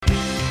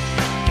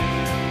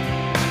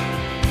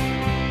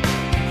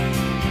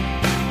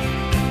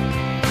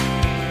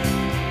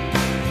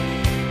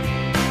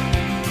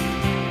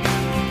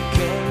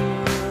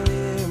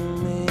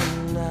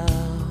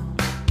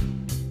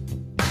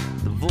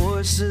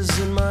voices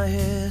in my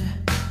head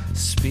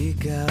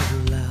speak out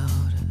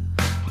loud.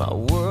 My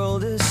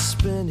world is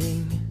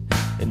spinning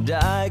and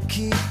I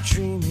keep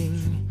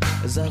dreaming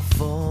as I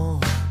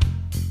fall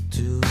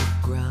to the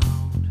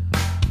ground.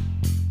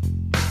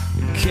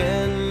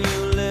 Can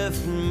you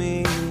lift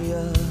me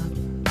up?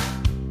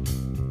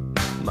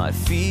 My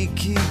feet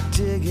keep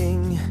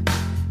digging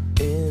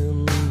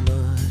in the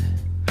mud.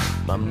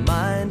 My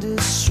mind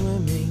is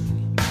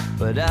swimming,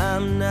 but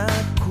I'm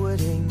not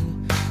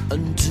quitting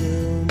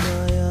until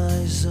my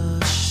eyes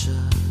are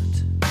shut.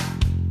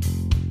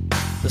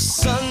 The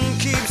sun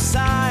keeps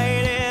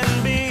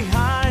hiding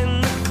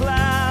behind the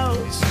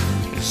clouds,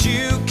 but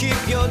you keep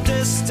your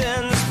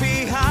distance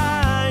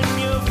behind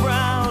your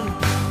frown.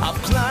 I'll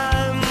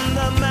climb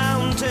the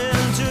mountain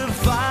to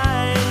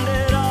find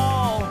it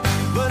all,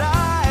 but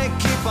I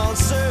keep on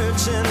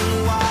searching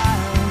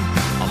while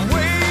I'm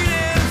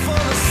waiting for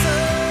the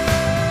sun.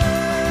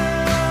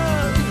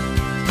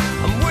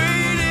 I'm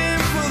waiting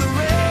for the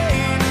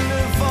rain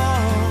to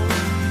fall.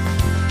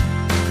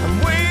 I'm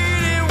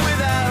waiting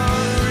without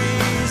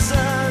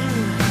reason.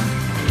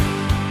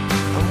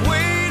 I'm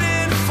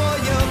waiting for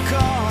your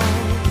call,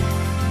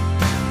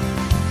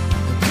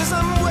 'cause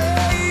I'm waiting.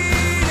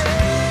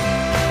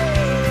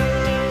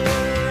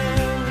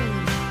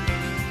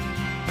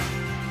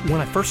 When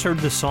I first heard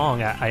this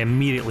song, I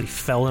immediately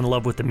fell in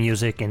love with the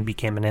music and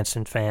became an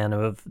instant fan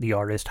of the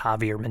artist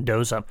Javier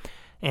Mendoza.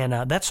 And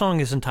that song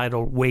is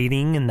entitled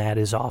Waiting, and that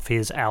is off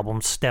his album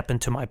Step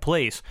Into My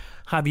Place.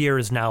 Javier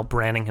is now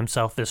branding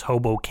himself as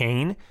Hobo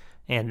Kane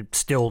and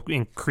still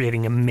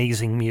creating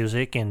amazing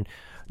music and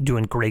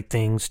doing great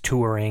things,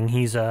 touring.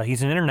 He's an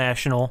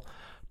international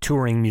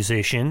touring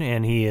musician,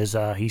 and he's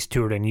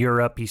toured in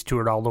Europe. He's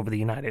toured all over the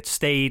United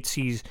States.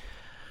 He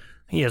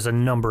has a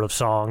number of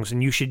songs,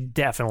 and you should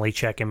definitely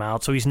check him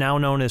out. So he's now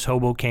known as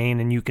Hobo Kane,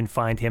 and you can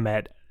find him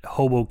at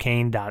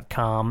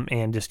hobokane.com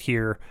and just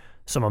hear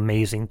some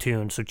amazing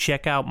tunes. So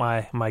check out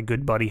my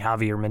good buddy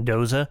Javier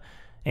Mendoza,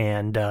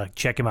 and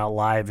check him out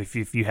live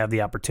if you have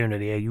the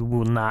opportunity. You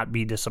will not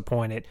be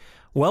disappointed.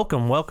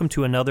 Welcome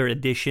to another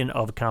edition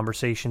of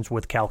Conversations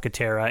with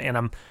Calcaterra,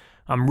 and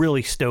I'm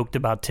really stoked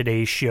about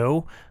today's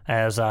show,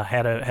 as I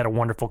had a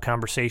wonderful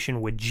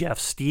conversation with Jeff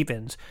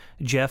Stevens.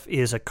 Jeff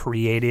is a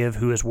creative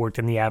who has worked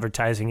in the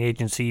advertising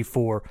agency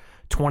for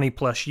 20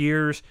 plus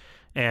years,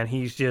 and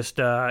he's just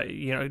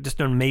just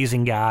an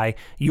amazing guy.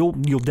 You'll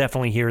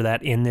definitely hear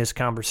that in this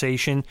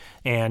conversation,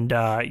 and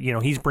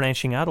he's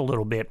branching out a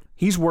little bit.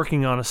 He's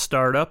working on a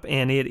startup,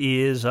 and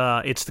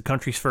it's the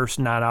country's first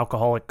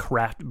non-alcoholic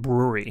craft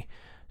brewery,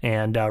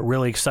 and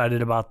really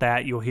excited about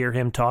that. You'll hear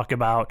him talk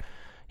about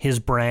his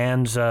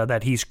brands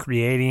that he's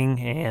creating,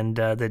 and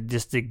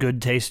just a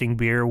good tasting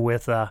beer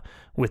with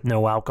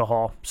no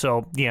alcohol.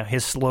 So yeah,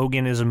 his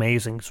slogan is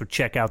amazing. So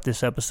check out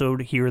this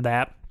episode, hear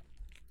that,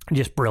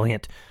 just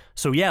brilliant.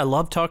 So yeah, I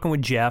love talking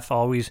with Jeff.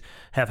 Always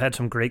have had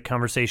some great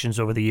conversations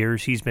over the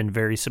years. He's been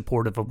very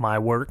supportive of my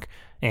work,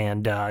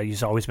 and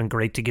he's always been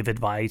great to give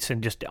advice,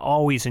 and just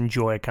always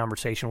enjoy a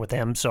conversation with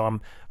him. So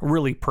I'm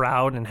really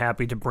proud and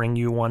happy to bring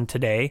you one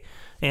today.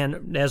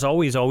 And as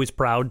always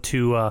proud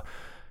to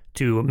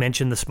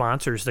mention the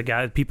sponsors,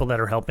 the people that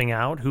are helping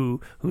out,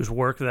 whose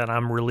work that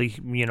I'm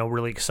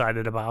really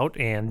excited about,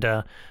 and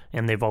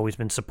they've always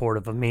been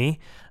supportive of me.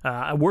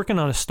 I'm working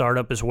on a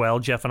startup as well.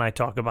 Jeff and I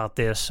talk about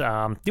this.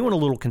 Doing a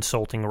little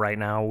consulting right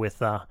now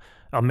with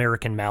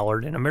American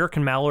Mallard, and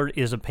American Mallard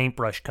is a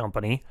paintbrush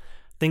company.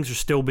 Things are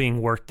still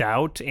being worked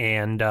out,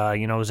 and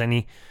as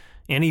any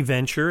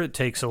venture, it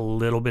takes a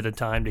little bit of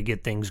time to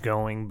get things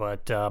going,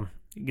 but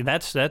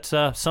that's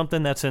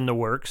something that's in the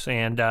works,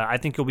 and I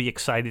think you'll be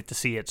excited to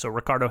see it. So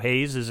Ricardo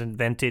Hayes has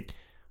invented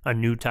a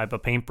new type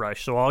of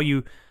paintbrush. So all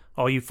you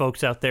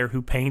folks out there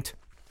who paint,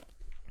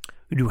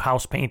 who do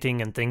house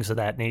painting and things of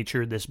that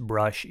nature, this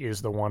brush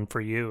is the one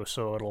for you.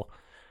 So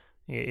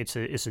it's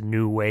a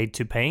new way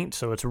to paint.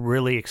 So it's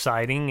really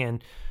exciting,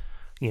 and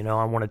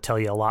I want to tell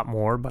you a lot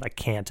more, but I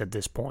can't at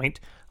this point.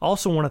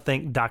 Also want to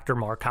thank Dr.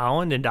 Mark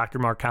Holland, and Dr.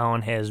 Mark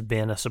Holland has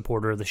been a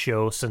supporter of the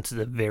show since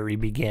the very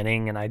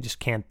beginning, and I just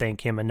can't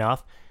thank him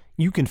enough.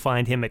 You can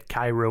find him at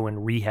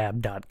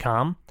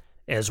chiroandrehab.com,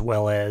 as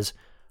well as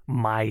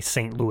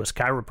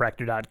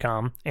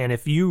mystlouischiropractor.com. And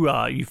if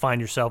you find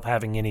yourself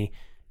having any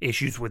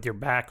issues with your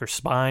back or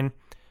spine,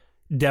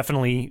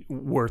 definitely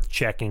worth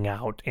checking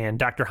out. And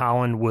Dr.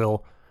 Holland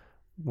will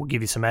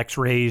give you some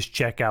x-rays,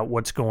 check out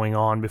what's going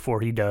on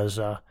before he does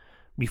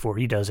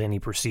any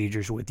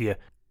procedures with you.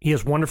 He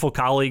has wonderful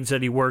colleagues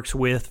that he works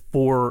with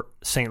for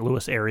St.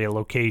 Louis area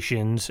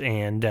locations,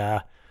 and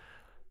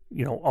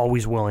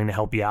always willing to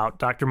help you out.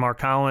 Dr. Mark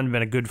Holland,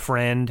 been a good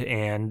friend,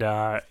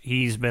 and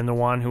he's been the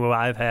one who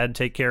I've had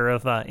take care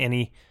of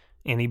any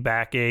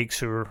back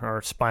aches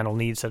or spinal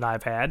needs that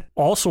I've had.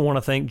 Also want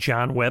to thank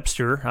John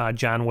Webster.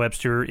 John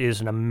Webster is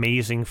an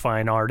amazing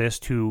fine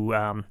artist who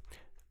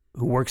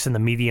works in the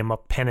medium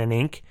of pen and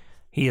ink.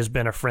 He has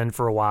been a friend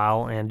for a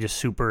while, and just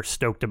super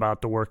stoked about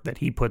the work that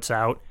he puts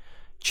out.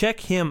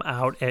 Check him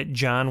out at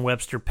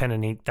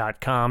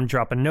johnwebsterpenandink.com.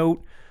 Drop a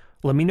note,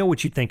 let me know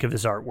what you think of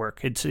his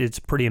artwork. It's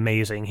pretty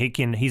amazing.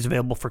 He's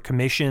available for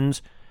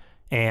commissions,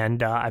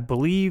 and I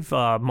believe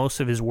most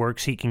of his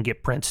works he can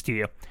get prints to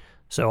you.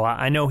 So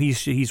I know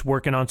he's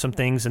working on some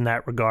things in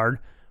that regard.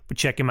 But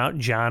check him out,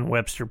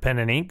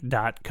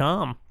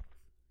 JohnWebsterPenandInk.com.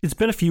 It's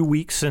been a few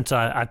weeks since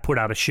I put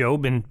out a show.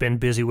 Been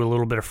busy with a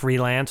little bit of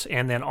freelance,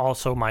 and then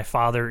also my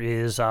father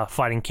is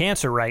fighting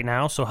cancer right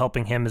now, so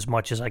helping him as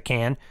much as I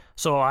can.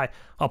 So I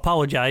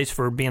apologize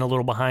for being a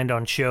little behind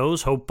on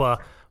shows. Hope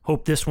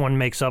this one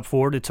makes up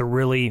for it. It's a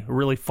really,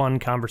 really fun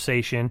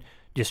conversation,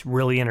 just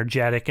really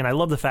energetic, and I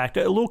love the fact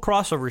a little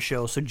crossover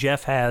show. So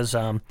Jeff has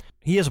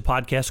he has a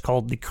podcast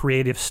called The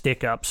Creative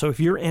Stick Up. So if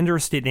you're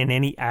interested in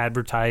any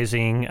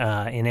advertising,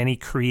 in any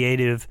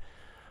creative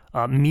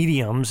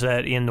mediums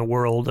that in the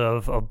world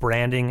of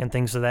branding and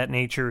things of that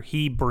nature,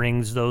 he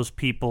brings those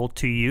people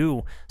to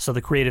you. So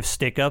The Creative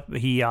Stick Up,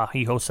 he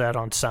hosts that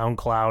on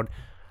SoundCloud.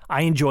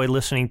 I enjoy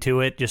listening to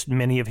it. Just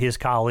many of his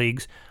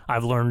colleagues,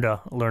 I've learned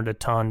a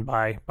ton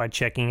by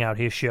checking out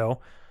his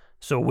show.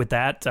 So with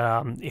that,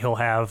 he'll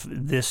have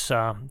this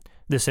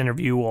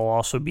interview will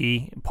also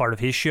be part of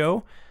his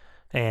show,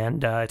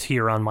 and it's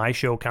here on my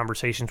show,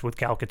 Conversations with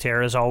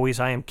Calcaterra. As always,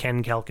 I am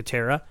Ken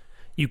Calcaterra.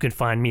 You can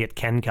find me at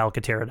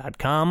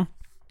KenCalcaterra.com.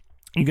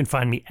 You can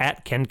find me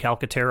at Ken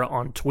Calcaterra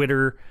on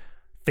Twitter,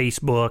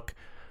 Facebook.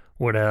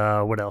 What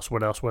else?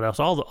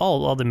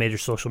 All the major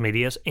social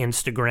medias.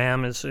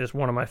 Instagram is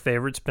one of my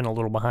favorites. Been a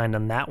little behind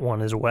on that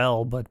one as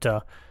well, but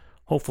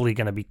hopefully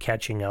going to be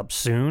catching up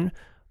soon.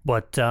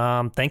 But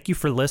thank you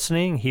for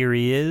listening. Here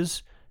he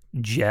is,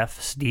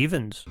 Jeff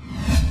Stevens.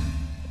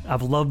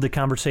 I've loved the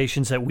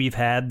conversations that we've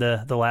had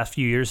the last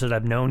few years that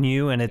I've known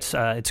you, and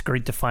it's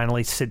great to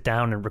finally sit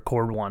down and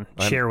record one,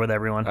 share with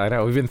everyone. I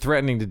know. We've been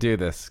threatening to do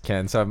this,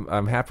 Ken, so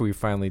I'm happy we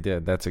finally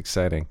did. That's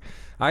exciting.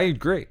 I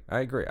agree.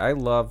 I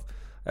love,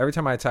 every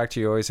time I talk to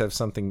you, you always have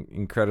something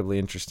incredibly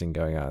interesting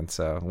going on.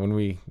 So when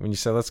you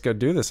say, let's go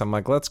do this, I'm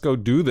like, let's go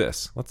do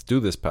this. Let's do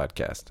this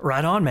podcast.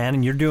 Right on, man.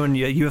 And you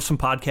have some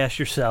podcasts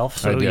yourself,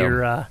 so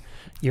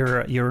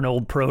you're an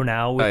old pro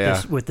now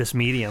with this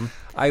medium.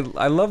 I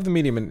love the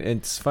medium, and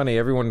it's funny.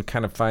 Everyone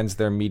kind of finds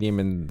their medium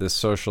in the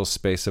social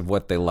space of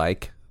what they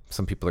like.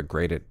 Some people are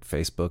great at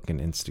Facebook and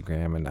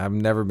Instagram, and I've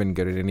never been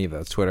good at any of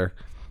those. Twitter,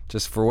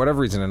 just for whatever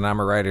reason. And I'm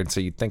a writer, and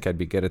so you'd think I'd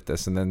be good at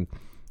this, and then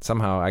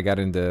somehow I got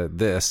into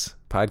this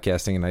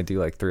podcasting, and I do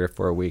like 3 or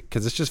 4 a week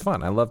because it's just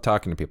fun. I love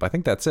talking to people. I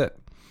think that's it,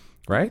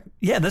 right?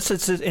 Yeah, that's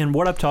it. And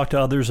what I've talked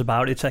to others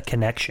about, it's a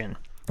connection.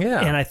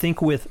 Yeah. And I think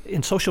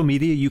in social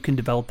media, you can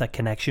develop that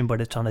connection,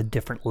 but it's on a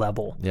different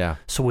level. Yeah.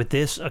 So with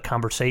this, a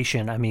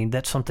conversation, I mean,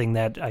 that's something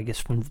that I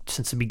guess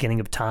since the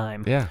beginning of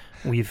time, yeah,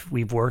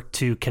 we've worked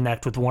to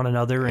connect with one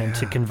another and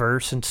to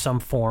converse in some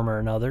form or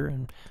another,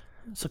 and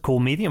it's a cool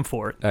medium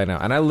for it. I know.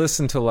 And I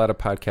listen to a lot of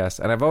podcasts,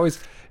 and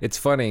it's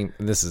funny,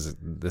 this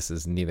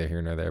is neither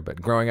here nor there,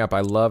 but growing up,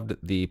 I loved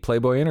the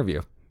Playboy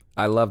interview.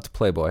 I loved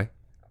Playboy.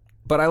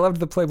 But I loved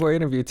the Playboy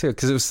interview, too,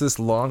 because it was this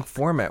long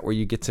format where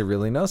you get to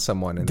really know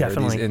someone. And there are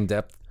these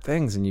in-depth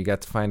things, and you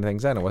got to find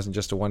things out. It wasn't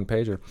just a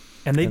one-pager.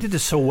 And they did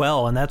this so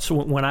well. And that's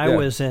when I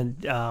was in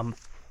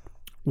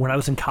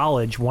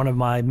college, one of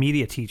my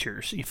media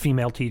teachers,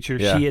 female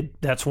teachers,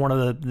 that's one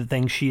of the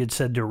things she had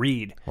said to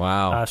read.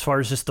 Wow. As far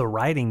as just the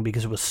writing,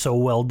 because it was so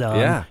well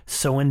done,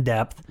 so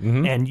in-depth.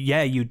 Mm-hmm. And,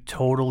 you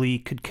totally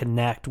could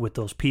connect with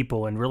those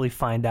people and really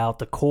find out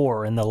the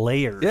core and the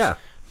layers. Yeah.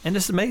 And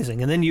it's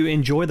amazing. And then you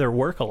enjoy their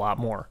work a lot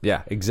more.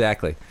 Yeah,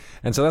 exactly.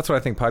 And so that's why I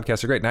think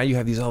podcasts are great. Now you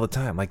have these all the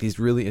time, like these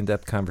really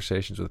in-depth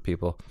conversations with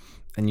people,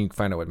 and you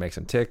find out what makes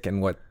them tick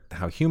and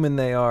how human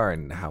they are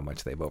and how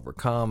much they've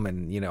overcome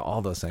and,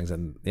 all those things.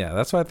 And yeah,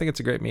 that's why I think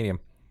it's a great medium.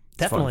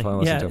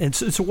 Definitely. Yeah. And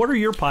so what are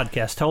your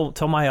podcasts?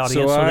 Tell my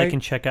audience so they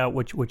can check out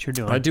what you're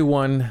doing. I do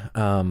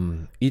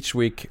one each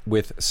week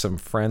with some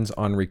friends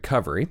on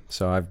recovery.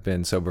 So I've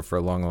been sober for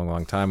a long, long,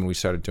 long time, and we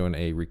started doing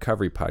a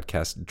recovery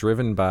podcast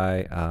driven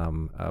by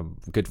a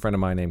good friend of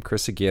mine named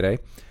Chris Aguirre,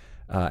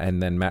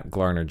 and then Matt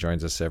Glarner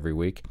joins us every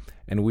week.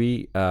 And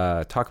we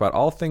talk about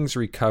all things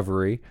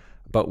recovery,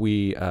 but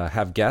we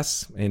have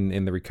guests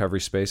in the recovery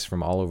space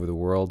from all over the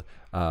world,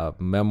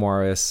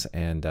 memoirists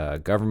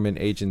and government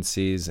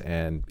agencies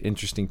and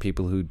interesting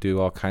people who do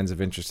all kinds of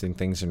interesting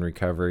things in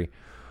recovery,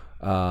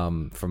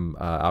 from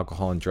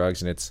alcohol and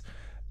drugs. And it's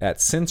at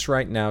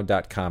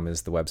sincerightnow.com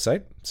is the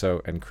website.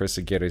 So, and Chris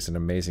Aguirre is an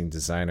amazing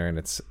designer, and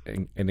it's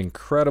an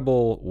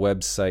incredible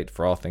website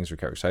for all things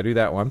recovery. So I do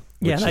that one.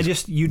 Yeah, and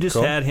you just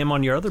cool. had him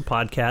on your other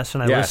podcast,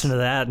 and I listened to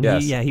that.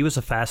 And he was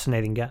a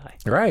fascinating guy.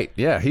 Right.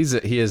 Yeah,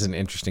 he is an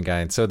interesting guy.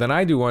 And so then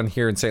I do one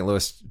here in St.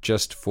 Louis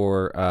just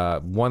for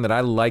one that I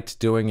liked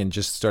doing and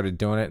just started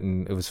doing it,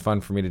 and it was fun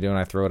for me to do, and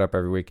I throw it up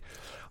every week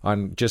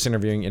on just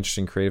interviewing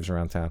interesting creatives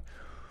around town.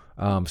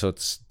 So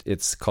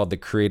it's called The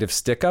Creative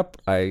Stick Up.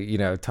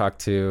 I talk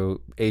to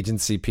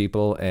agency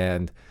people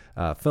and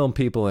film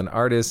people and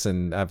artists,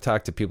 and I've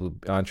talked to people,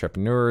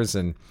 entrepreneurs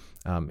and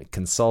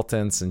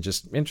consultants, and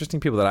just interesting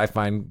people that I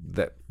find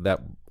that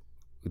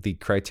the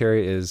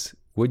criteria is,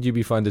 would you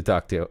be fun to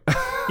talk to?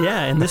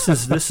 Yeah, and this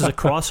is a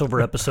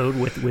crossover episode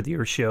with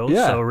your show.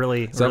 Yeah. So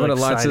really, So I'm really going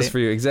to launch this excited. for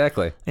you.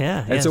 Exactly.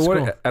 Yeah. And so it's what?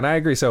 cool. And I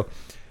agree. So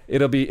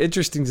it'll be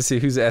interesting to see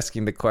who's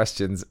asking the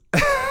questions.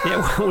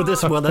 Yeah,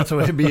 that's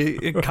what it'd be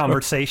a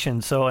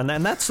conversation. So, and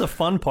that's the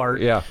fun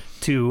part. Yeah.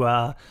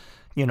 To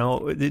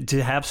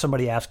to have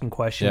somebody asking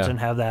questions Yeah. and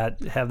have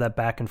that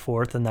back and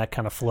forth and that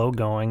kind of flow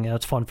going.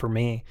 That's fun for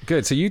me.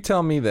 Good. So you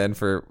tell me then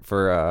for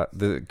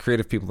the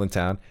creative people in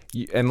town,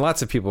 and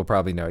lots of people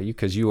probably know you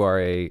because you are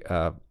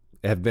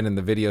have been in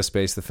the video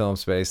space, the film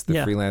space, the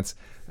Yeah. freelance.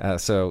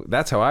 So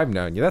that's how I've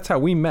known you. That's how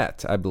we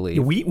met, I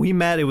believe. We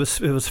met. It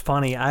was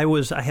funny. I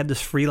had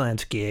this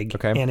freelance gig,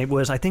 Okay. and I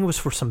think it was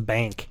for some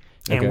bank.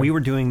 And Okay. we were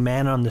doing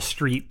man on the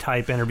street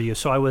type interviews.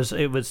 So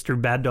it was through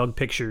Bad Dog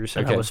Pictures,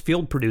 and Okay. I was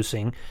field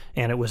producing,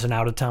 and it was an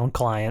out of town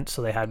client.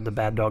 So they had the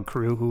Bad Dog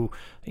crew who,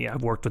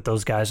 I've worked with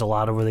those guys a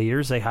lot over the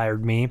years. They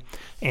hired me,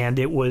 and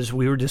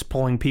we were just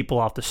pulling people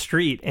off the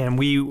street, and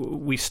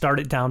we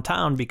started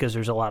downtown because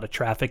there's a lot of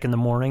traffic in the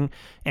morning,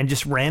 and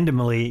just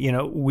randomly,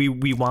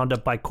 we wound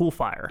up by Cool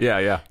Fire.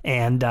 Yeah.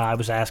 And I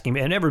was asking,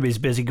 and everybody's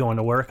busy going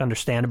to work,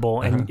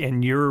 understandable,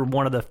 and you're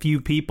one of the few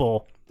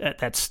people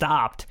that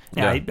stopped.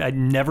 And Yeah. I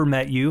never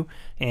met you,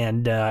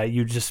 and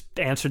you just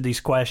answered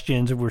these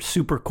questions and were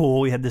super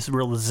cool. You had this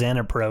real Zen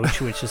approach,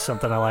 which is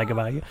something I like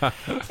about you.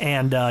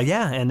 And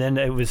and then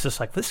it was just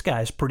like, this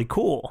guy's pretty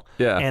cool.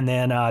 Yeah. And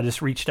then I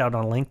just reached out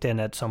on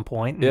LinkedIn at some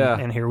point, and, Yeah.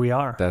 and here we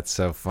are. That's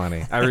so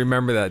funny. I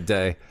remember that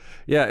day.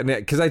 Yeah,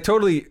 because I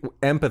totally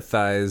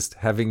empathized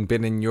having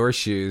been in your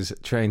shoes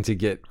trying to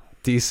get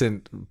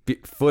decent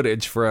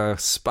footage for a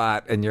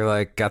spot, and you're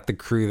like, got the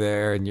crew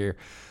there, and you're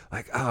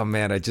like, oh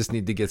man, I just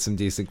need to get some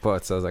decent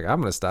quotes. So I was like, I'm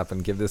going to stop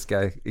and give this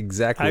guy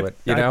exactly what,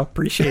 I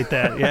appreciate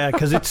that. Yeah,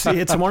 because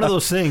it's one of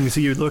those things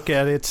you look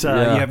at. It's you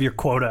have your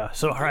quota.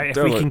 So all right, if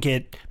Totally. we can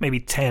get maybe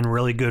 10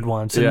 really good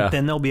ones, and Yeah.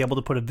 then they'll be able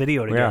to put a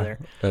video together.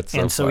 That's so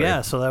and so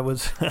funny. so that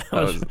was That's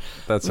so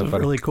was funny.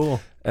 really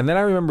cool. And then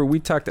I remember we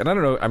talked, and I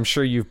don't know, I'm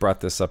sure you've brought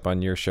this up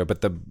on your show,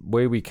 but the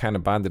way we kind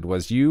of bonded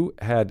was you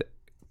had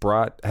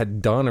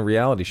done a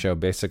reality show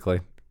basically.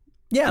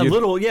 Yeah,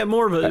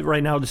 more of a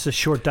right now just a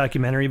short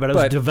documentary, but I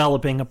was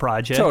developing a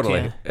project.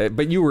 Totally.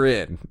 But you were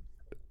in.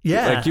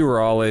 Yeah. Like you were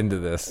all into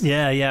this.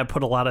 Yeah, I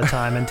put a lot of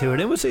time into it.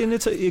 It's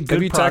a good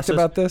Have you process. talked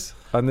about this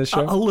on this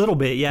show? A little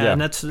bit, yeah. Yeah.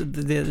 And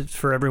that's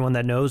for everyone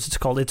that knows. It's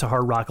called "It's a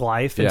Hard Rock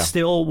Life." And Yeah.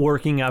 still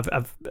working. I've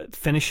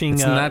finishing.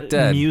 It's not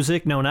dead.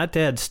 Music. No, not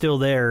dead. Still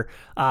there.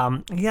 I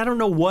don't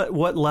know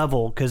what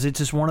level, because it's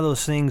just one of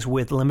those things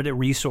with limited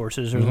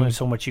resources. There's only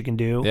so much you can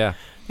do. Yeah.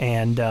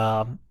 And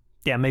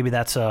maybe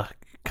that's a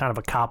kind of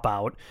a cop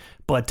out.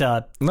 But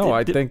No,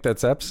 I think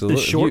that's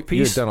absolutely. the short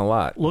piece You've done a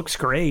lot. looks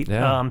great.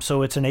 Yeah.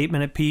 So it's an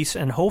 8-minute piece,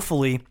 and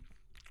hopefully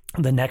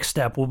the next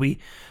step will be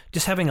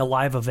just having a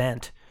live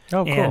event.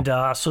 Oh, cool.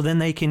 And so then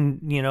they can,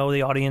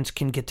 the audience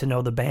can get to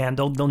know the band.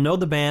 They'll know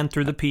the band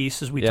through the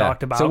piece, as we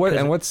talked about. So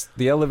what's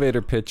the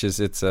elevator pitch? Is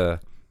it's a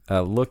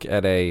look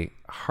at a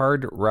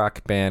hard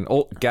rock band,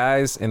 old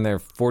guys in their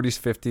 40s,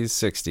 50s,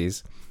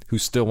 60s who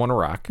still want to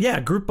rock. Yeah,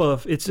 a group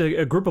of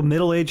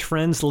middle-aged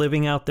friends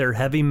living out their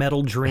heavy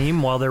metal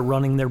dream while they're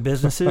running their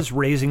businesses,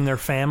 raising their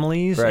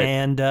families, Right.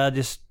 and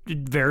just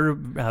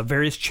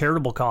various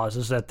charitable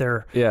causes that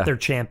they're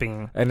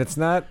championing. And it's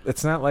not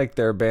like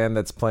they're a band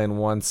that's playing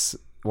once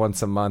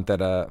a month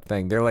at a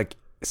thing. They're like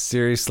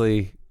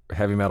seriously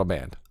heavy metal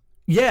band.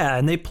 Yeah,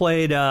 and they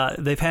played.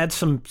 They've had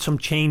some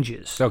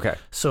changes. Okay.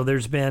 So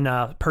there's been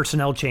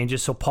personnel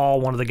changes. So Paul,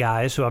 one of the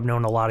guys who I've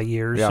known a lot of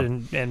years, Yeah.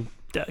 and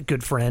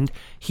good friend,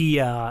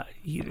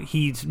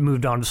 he's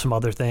moved on to some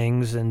other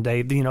things, and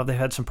they've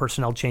had some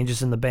personnel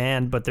changes in the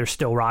band, but they're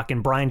still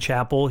rocking. Brian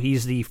Chappell,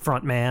 he's the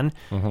front man,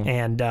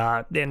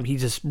 and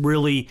he's just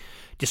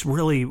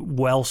really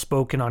well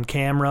spoken on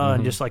camera,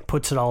 and just like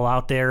puts it all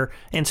out there.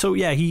 And so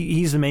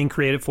he's the main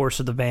creative force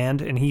of the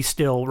band, and he's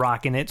still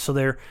rocking it. So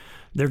they're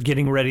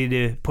getting ready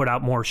to put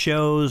out more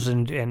shows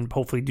and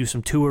hopefully do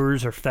some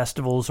tours or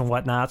festivals and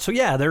whatnot. So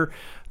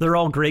they're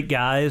all great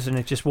guys, and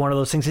it's just one of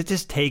those things. It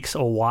just takes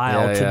a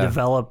while to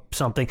develop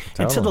something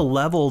and to the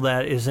level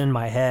that is in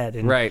my head,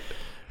 and Right.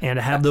 and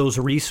to have those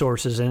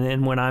resources.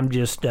 And when I'm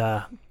just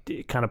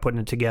kind of putting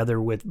it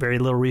together with very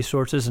little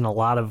resources and a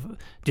lot of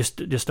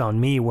just on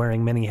me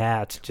wearing many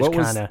hats, What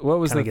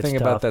was the thing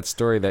about that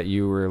story that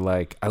you were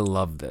like, I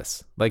love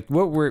this? Like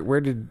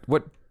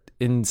what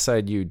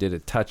inside you did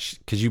it touch?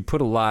 Because you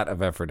put a lot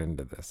of effort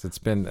into this. It's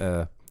been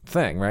a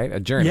thing, right? A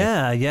journey.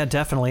 Yeah,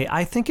 definitely.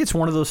 I think it's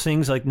one of those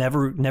things like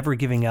never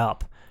giving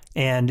up,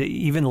 and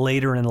even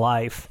later in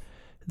life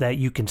that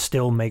you can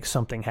still make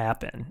something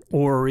happen.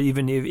 Or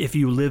even if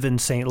you live in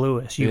St.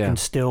 Louis, you can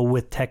still,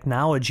 with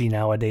technology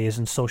nowadays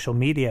and social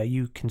media,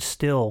 you can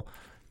still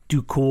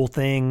do cool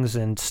things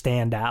and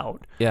stand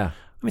out. Yeah.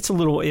 I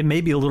mean, it may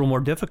be a little more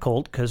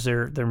difficult because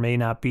there may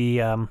not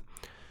be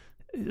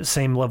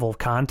same level of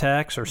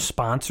contacts or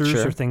sponsors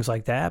or things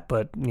like that,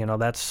 but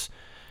that's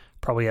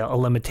probably a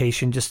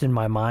limitation just in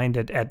my mind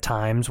at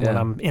times when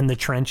I'm in the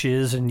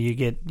trenches, and you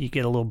get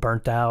a little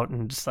burnt out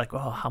and just like,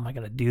 oh, how am I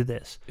going to do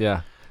this?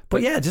 Yeah.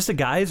 But yeah, just the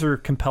guys are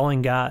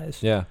compelling guys.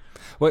 Yeah.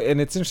 Well, and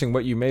it's interesting.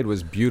 What you made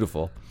was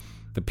beautiful.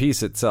 The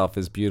piece itself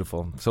is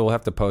beautiful. So we'll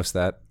have to post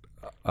that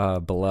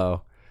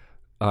below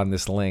on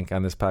this link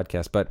on this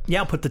podcast. But yeah,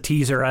 I'll put the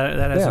teaser.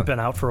 That hasn't been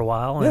out for a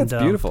while. Yeah, and,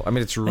 it's beautiful. I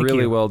mean, it's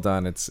really well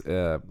done. It's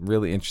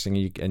really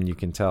interesting, and you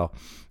can tell,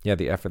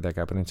 the effort that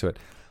got put into it.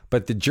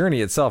 But the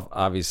journey itself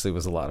obviously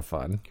was a lot of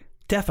fun.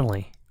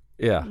 Definitely.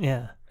 Yeah.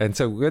 Yeah. And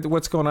so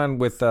what's going on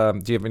with,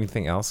 do you have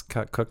anything else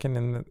cooking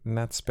in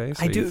that space?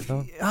 I do.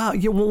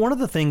 Yeah, well, one of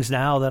the things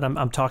now that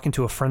I'm talking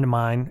to a friend of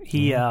mine,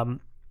 he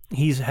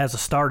has a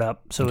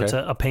startup, so it's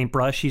a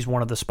paintbrush. He's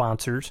one of the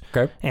sponsors.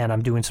 Okay. And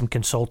I'm doing some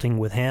consulting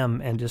with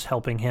him and just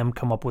helping him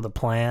come up with a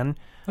plan.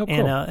 Oh,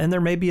 cool. And there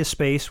may be a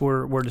space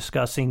where we're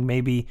discussing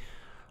maybe,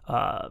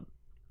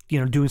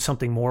 doing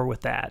something more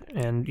with that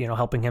and,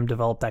 helping him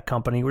develop that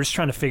company. We're just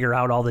trying to figure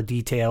out all the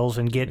details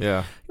and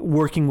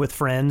working with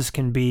friends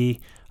can be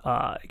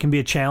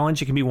a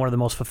challenge. It can be one of the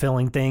most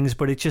fulfilling things,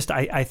 but it's just,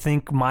 I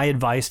think my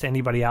advice to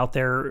anybody out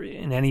there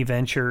in any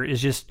venture is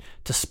just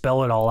to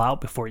spell it all out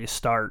before you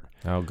start.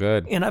 Oh,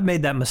 good. And I've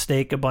made that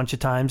mistake a bunch of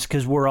times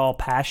because we're all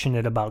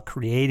passionate about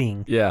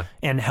creating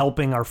and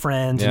helping our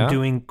friends and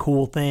doing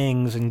cool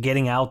things and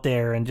getting out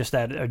there and just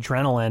that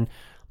adrenaline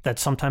that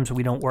sometimes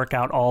we don't work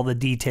out all the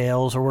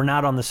details or we're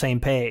not on the same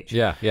page.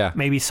 Yeah.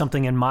 Maybe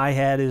something in my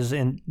head is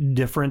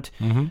different,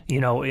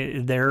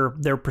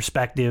 their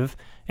perspective,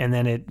 and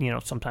then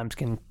it, sometimes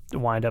can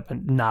wind up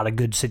in not a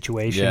good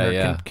situation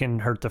or can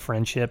hurt the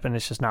friendship, and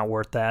it's just not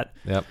worth that.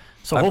 Yep.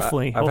 So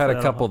hopefully I've had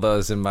a couple of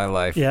those in my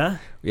life. Yeah?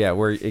 Yeah,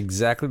 we're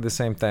exactly the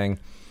same thing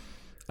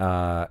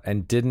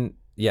and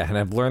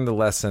I've learned the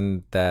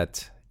lesson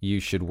that you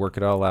should work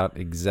it all out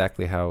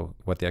exactly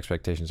what the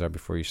expectations are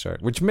before you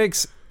start, which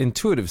makes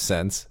intuitive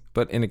sense,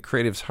 but in a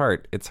creative's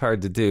heart, it's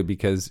hard to do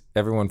because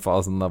everyone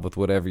falls in love with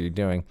whatever you're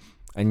doing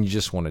and you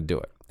just want to do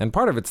it. And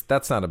part of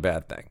that's not a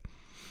bad thing.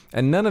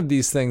 And none of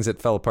these things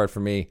that fell apart for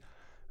me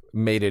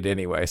made it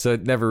anyway. So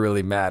it never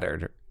really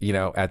mattered,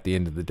 at the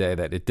end of the day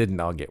that it didn't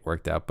all get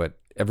worked out. But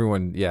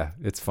everyone,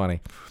 it's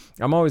funny.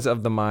 I'm always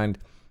of the mind,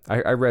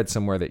 I read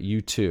somewhere that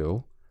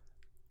U2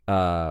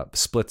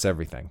 splits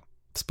everything.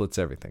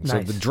 Nice. So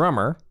the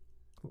drummer,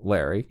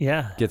 Larry,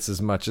 gets as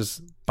much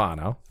as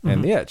Bono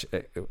and the Edge,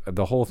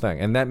 the whole thing.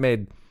 And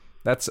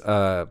that's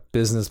a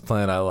business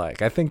plan I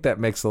like. I think that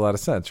makes a lot of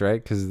sense,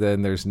 right? Because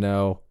then there's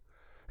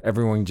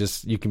everyone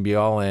you can be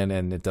all in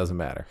and it doesn't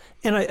matter.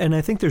 And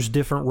I think there's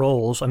different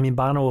roles. I mean,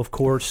 Bono, of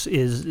course,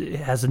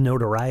 has a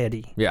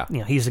notoriety. Yeah.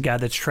 He's a guy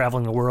that's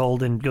traveling the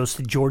world and goes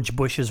to George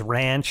Bush's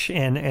ranch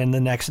and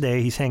the next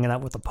day he's hanging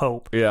out with the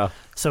Pope. Yeah.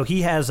 So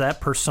he has that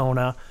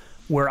persona.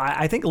 Where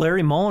I think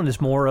Larry Mullen is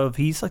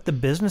he's like the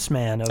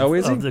businessman of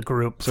the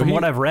group. So from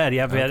what I've read,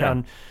 I've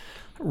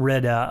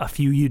read a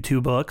few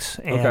U2 books,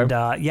 and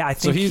I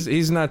think so.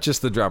 He's not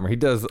just the drummer;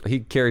 he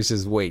carries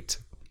his weight.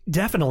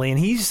 Definitely, and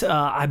he's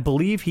I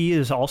believe he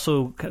is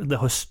also the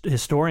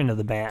historian of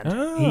the band.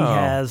 Oh. He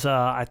has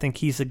I think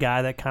he's the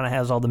guy that kind of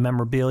has all the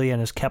memorabilia and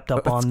has kept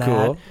up on that.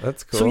 Cool.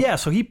 That's cool.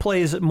 So he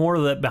plays more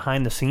of that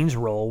behind the scenes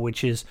role,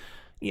 which is.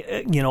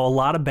 A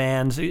lot of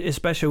bands,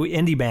 especially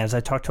indie bands. I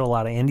talk to a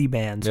lot of indie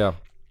bands. Yeah.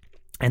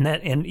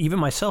 And even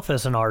myself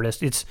as an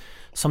artist, it's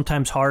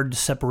sometimes hard to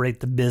separate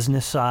the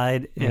business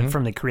side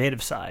from the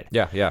creative side.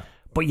 Yeah.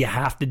 But you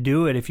have to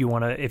do it if you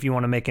want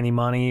to make any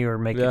money or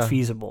make it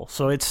feasible.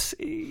 So it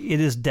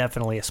is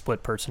definitely a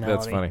split personality.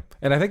 That's funny.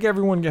 And I think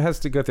everyone has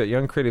to go through it.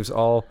 Young creatives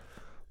all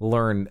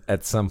learn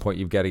at some point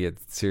you've got to get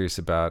serious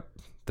about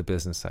the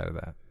business side of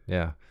that.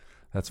 Yeah.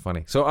 That's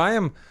funny. So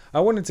I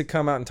wanted to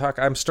come out and talk.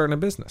 I'm starting a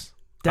business.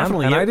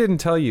 Definitely. And I didn't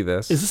tell you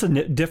this. Is this a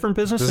different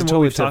business than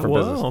what we've talked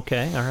about? Whoa,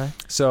 okay, all right.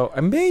 So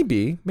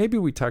maybe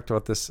we talked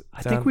about this.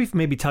 I think we've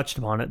maybe touched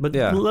upon it, but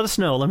let us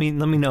know. Let me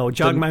know.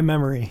 Jog my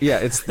memory.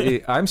 Yeah,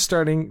 I'm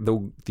starting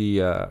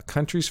the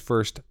country's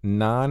first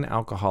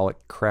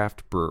non-alcoholic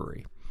craft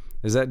brewery.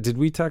 Did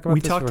we talk about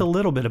this? We talked a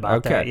little bit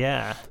about that,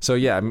 yeah. So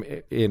I'm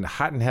in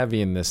hot and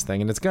heavy in this thing,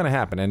 and it's going to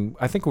happen. And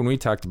I think when we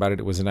talked about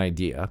it was an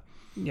idea.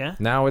 Yeah.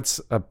 Now it's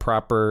a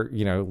proper,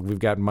 we've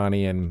got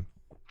money and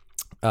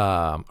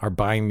are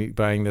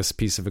buying this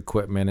piece of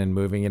equipment and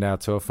moving it out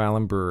to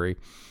O'Fallon Brewery,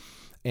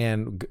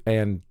 and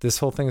this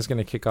whole thing is going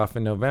to kick off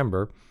in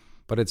November.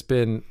 But it's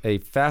been a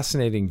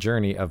fascinating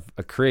journey of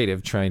a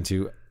creative trying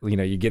to,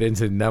 you get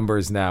into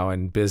numbers now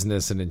and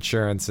business and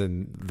insurance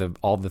and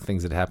all the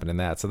things that happen in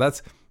that. So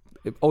that's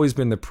always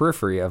been the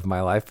periphery of my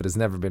life, but has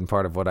never been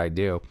part of what I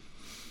do.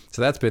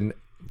 So that's been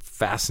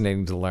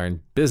fascinating to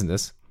learn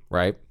business,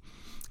 right?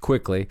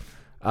 Quickly,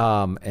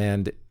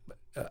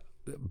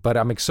 but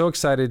I'm so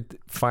excited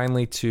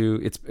finally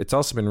it's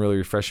also been really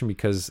refreshing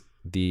because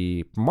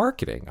the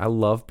marketing, I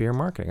love beer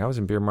marketing. I was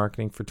in beer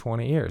marketing for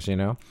 20 years,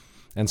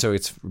 and so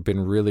it's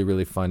been really,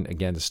 really fun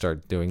again to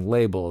start doing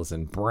labels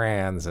and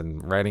brands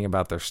and writing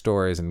about their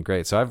stories and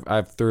great. So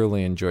I've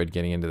thoroughly enjoyed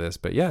getting into this,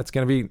 but we're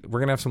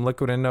going to have some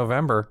liquid in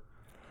November.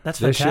 That's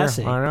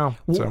fantastic. I know.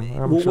 So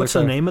what's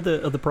the name of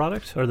the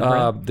product or the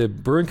brand? The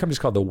brewing company is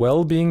called the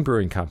Well-Being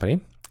Brewing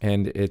Company.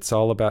 And it's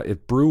all about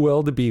it. Brew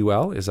well to be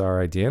well is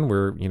our idea, and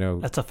we're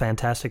That's a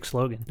fantastic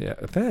slogan. Yeah,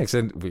 thanks.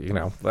 And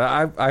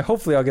I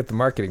hopefully I'll get the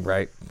marketing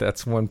right.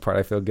 That's one part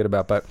I feel good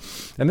about.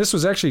 And this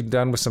was actually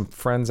done with some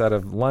friends out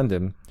of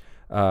London.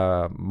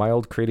 My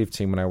old creative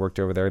team when I worked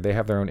over there, they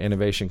have their own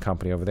innovation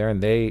company over there,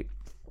 and they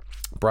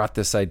brought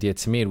this idea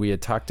to me, and we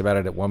had talked about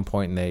it at one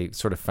point, and they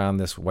sort of found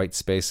this white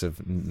space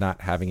of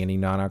not having any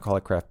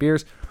non-alcoholic craft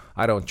beers.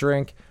 I don't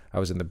drink. I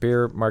was in the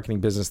beer marketing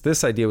business.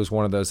 This idea was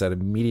one of those that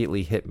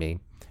immediately hit me.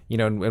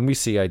 And we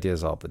see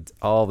ideas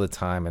all the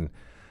time,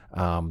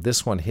 and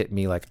this one hit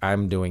me like,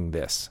 I'm doing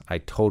this. I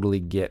totally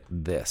get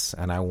this,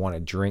 and I want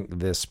to drink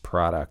this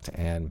product.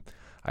 And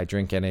I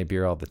drink NA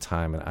beer all the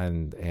time,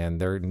 and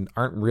there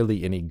aren't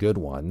really any good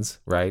ones,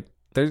 right?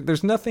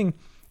 There's nothing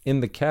in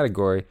the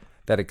category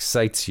that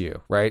excites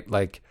you, right?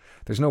 Like,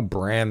 there's no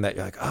brand that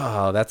you're like,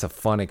 oh, that's a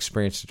fun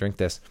experience to drink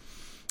this.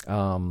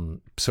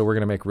 So we're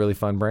gonna make really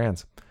fun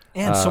brands.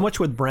 And so much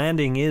with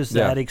branding is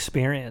that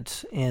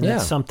experience, and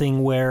it's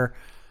something where.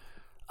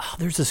 Oh,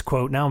 there's this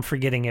quote. Now I'm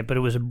forgetting it, but it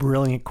was a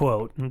brilliant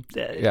quote.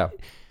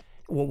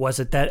 What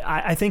was it? That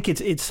I think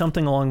it's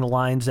something along the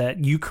lines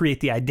that you create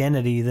the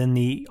identity, then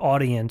the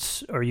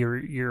audience or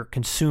your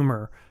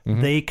consumer,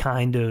 they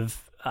kind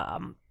of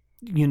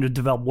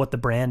develop what the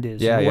brand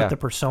is, what the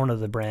persona of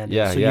the brand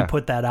is. So you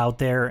put that out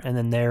there, and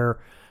then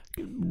they're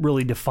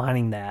really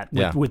defining that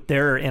with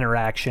their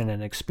interaction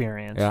and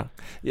experience.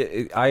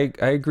 Yeah, I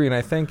agree, and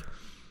I think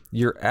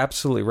you're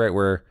absolutely right.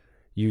 Where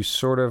you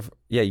sort of,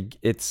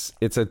 it's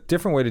a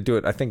different way to do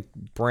it. I think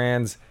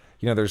brands,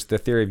 there's the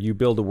theory of you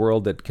build a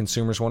world that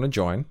consumers want to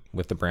join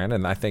with the brand,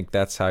 and I think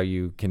that's how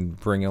you can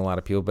bring in a lot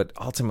of people. But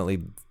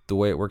ultimately, the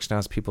way it works now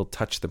is people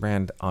touch the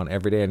brand on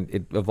every day, and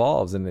it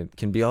evolves, and it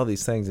can be all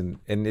these things, and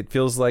it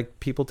feels like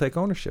people take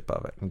ownership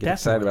of it and get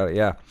excited about it.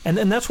 Yeah,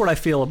 and that's what I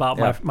feel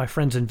about my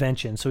friend's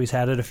invention. So he's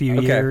had it a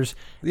few years.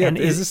 Yeah,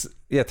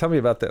 and tell me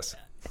about this.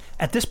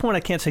 At this point, I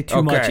can't say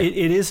too much.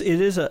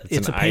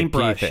 It's a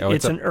paintbrush.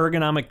 It's an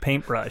ergonomic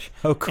paintbrush.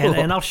 Oh, cool!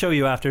 And I'll show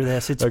you after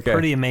this. It's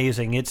pretty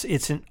amazing.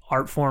 It's an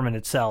art form in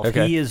itself.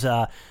 Okay. He's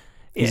a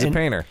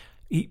painter.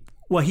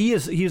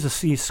 He's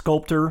a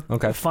sculptor,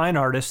 a fine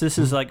artist. This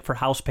is like for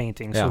house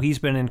painting. So he's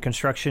been in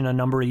construction a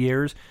number of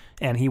years,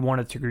 and he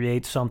wanted to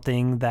create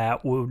something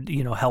that would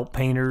help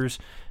painters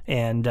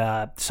and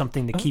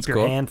something to keep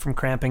your hand from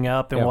cramping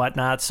up and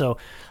whatnot. So,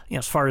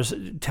 as far as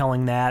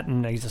telling that,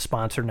 and he's a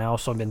sponsor now,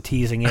 so I've been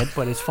teasing it,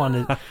 but it's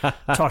fun to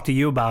talk to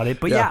you about it.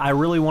 But I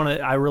really want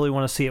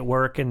to see it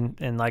work,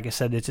 and like I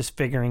said, it's just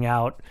figuring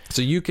out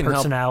so you can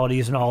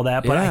personalities and all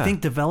that. But I think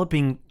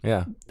developing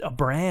a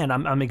brand,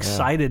 I'm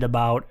excited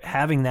about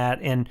having that.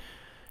 And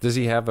does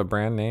he have a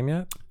brand name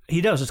yet?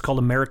 He does. It's called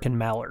American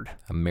Mallard.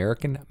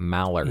 American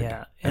Mallard.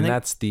 Yeah, and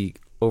that's the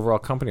overall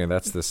company, or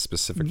that's the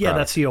specific product?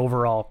 That's the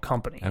overall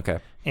company. Okay.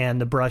 And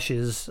the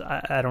brushes,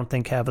 I don't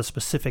think have a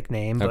specific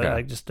name,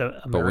 but just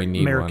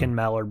American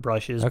Mallard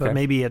brushes. Okay. But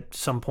maybe at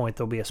some point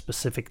there'll be a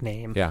specific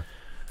name. Yeah.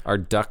 Are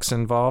ducks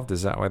involved?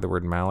 Is that why the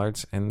word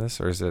Mallard's in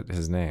this, or is it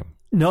his name?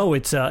 No,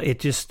 it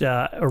just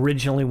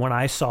originally when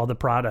I saw the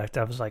product,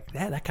 I was like,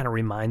 that kind of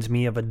reminds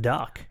me of a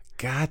duck.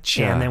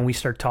 Gotcha. And then we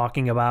started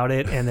talking about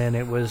it, and then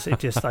it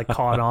just like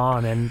caught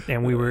on,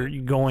 and we were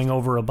going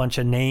over a bunch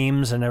of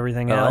names and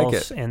everything else. Like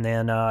it. And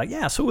then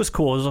so it was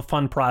cool. It was a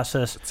fun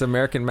process. It's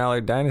American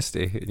Mallard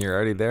Dynasty, and you're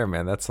already there,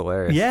 man. That's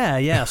hilarious.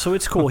 Yeah. So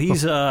it's cool.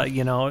 He's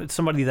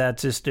somebody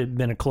that's just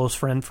been a close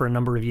friend for a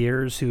number of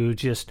years, who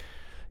just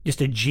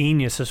a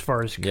genius as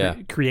far as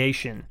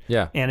creation.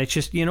 Yeah. And it's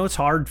just, it's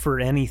hard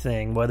for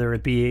anything, whether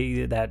it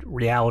be that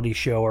reality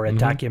show or a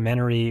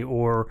documentary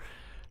or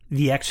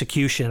the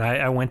execution.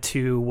 I went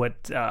to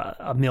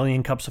a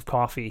Million Cups of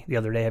Coffee the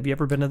other day. Have you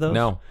ever been to those?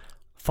 No.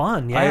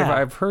 Fun, yeah.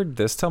 I've heard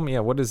this. Tell me,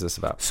 what is this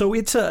about? So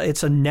it's a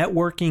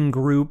networking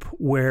group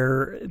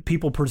where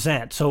people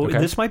present. So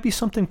this might be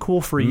something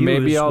cool for you.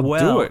 Maybe I'll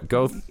do it.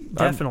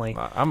 Definitely.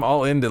 I'm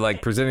all into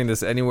like presenting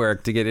this anywhere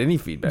to get any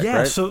feedback. Yeah.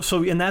 Right?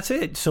 So and that's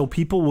it. So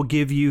people will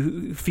give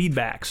you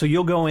feedback. So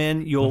you'll go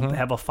in, you'll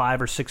have a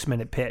 5 or 6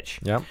 minute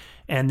pitch. Yep.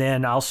 And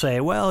then I'll say,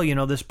 well,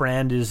 this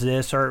brand is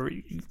this, or,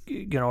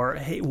 or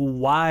hey,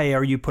 why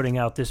are you putting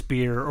out this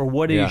beer, or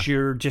what is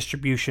your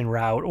distribution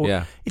route?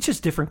 Or it's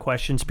just different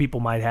questions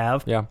people might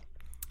have. Yeah.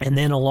 And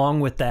then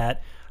along with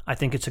that, I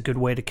think it's a good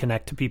way to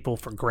connect to people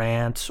for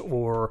grants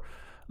or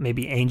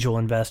maybe angel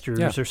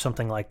investors or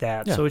something like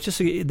that. Yeah. So it's just,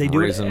 they do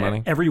Raising it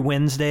money. Every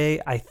Wednesday.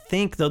 I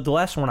think the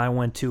last one I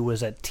went to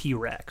was at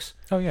T-Rex.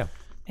 Oh, yeah.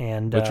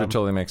 And, which would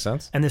totally make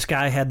sense. And this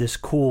guy had this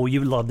cool,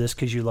 you love this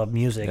because you love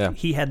music. Yeah.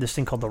 He had this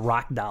thing called the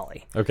Rock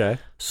Dolly. Okay.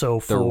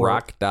 So for the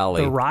Rock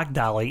Dolly. The Rock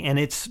Dolly. And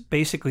it's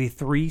basically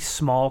 3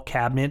 small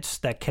cabinets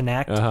that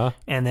connect.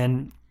 And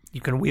then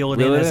you can wheel it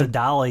in as a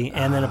dolly.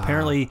 And then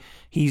apparently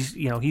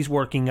he's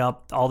working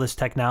up all this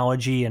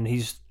technology, and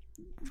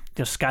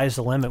the sky's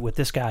the limit with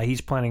this guy.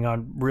 He's planning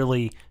on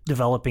really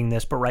developing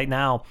this. But right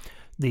now,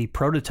 the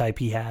prototype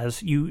he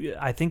has,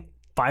 I think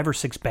 5 or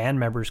 6 band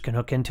members can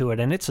hook into it,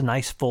 and it's a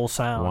nice full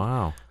sound.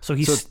 Wow. So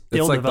he's still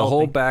it's like developing. The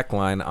whole back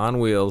line on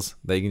wheels.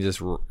 They can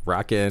just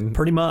rock in.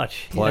 Pretty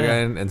much. Plug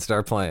in and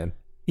start playing.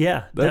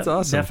 Yeah, That's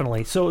awesome.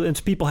 Definitely. So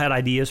it's people had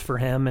ideas for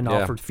him and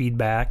Yeah. offered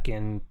feedback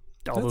and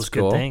all That's those good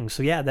cool. things.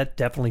 So yeah, that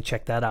definitely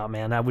check that out,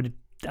 man. I would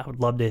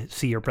love to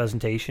see your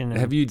presentation. And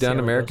Have you see how done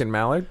it goes. American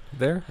Mallard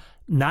there?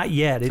 Not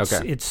yet. It's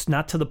Okay. it's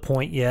not to the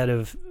point yet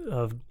of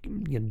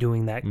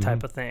doing that Mm-hmm.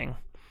 type of thing.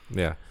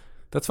 Yeah.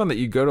 That's fun that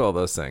you go to all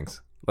those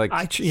things. Like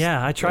I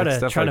try to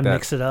stuff like that.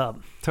 mix it up.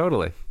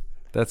 Totally.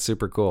 That's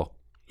super cool.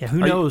 Yeah, who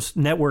Are you- knows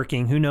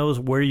networking? Who knows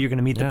where you're going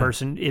to meet the Yeah.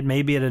 person? It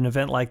may be at an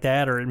event like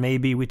that, or it may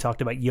be we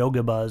talked about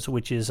Yoga Buzz,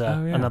 which is yeah.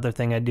 another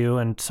thing I do.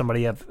 And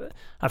somebody I've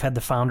had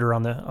the founder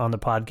on the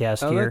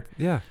podcast here.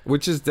 Yeah.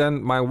 Which is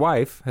done. My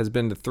wife has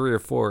been to 3 or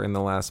 4 in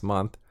the last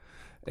month.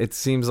 It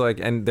seems like,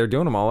 and they're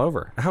doing them all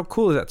over. How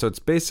cool is that? So it's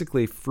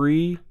basically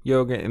free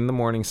yoga in the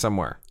morning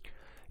somewhere.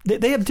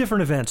 They have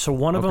different events. So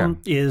one of Okay.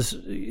 them is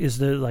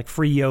the like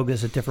free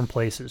yogas at different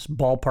places.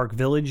 Ballpark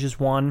Village is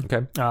one.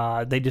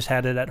 Okay. They just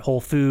had it at Whole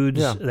Foods.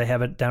 Yeah. They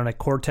have it down at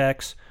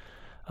Cortex.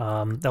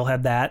 They'll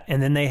have that,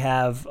 and then they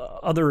have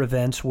other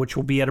events which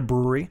will be at a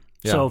brewery.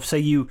 Yeah. So if say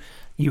you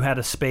had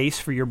a space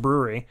for your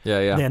brewery,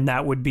 Yeah. then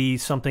that would be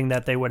something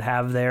that they would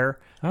have there.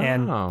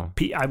 And Oh.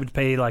 I would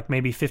pay like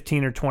maybe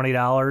 $15 or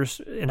 $20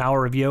 an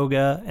hour of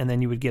yoga, and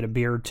then you would get a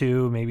beer or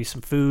two, maybe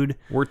some food.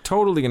 We're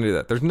totally going to do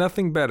that. There's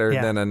nothing better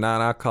Yeah. than a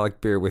non-alcoholic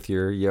beer with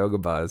your yoga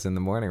buzz in the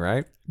morning,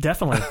 right?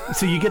 Definitely.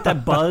 So you get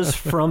that buzz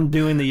from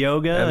doing the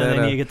yoga, and then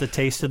then a- you get the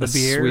taste of the A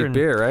beer, sweet and,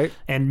 beer, right?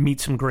 and meet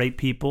some great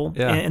people.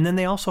 Yeah. And then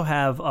they also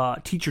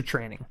have teacher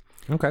training.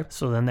 Okay.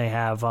 So then they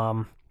have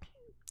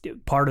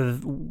part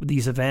of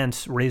these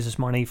events raises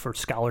money for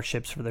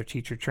scholarships for their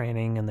teacher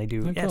training, and they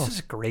do. Oh, Yeah, cool. it's just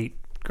a great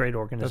That's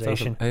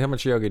organization. awesome. Hey, how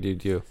much yoga do you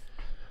do?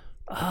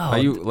 Oh, Are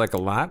you like a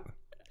lot?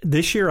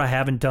 this year I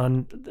haven't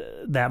done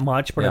that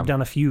much, but Yeah. I've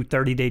done a few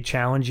 30-day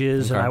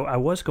challenges, and Okay. I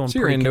was going So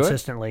you're pretty into it?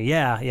 consistently.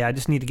 Yeah. I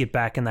just need to get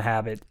back in the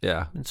habit.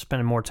 Yeah. And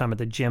spending more time at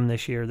the gym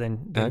this year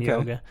than Okay.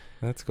 yoga.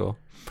 That's cool.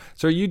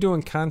 So are you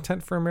doing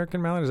content for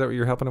American Mallard? Is that what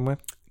you're helping them with?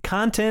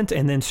 Content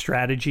and then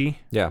strategy.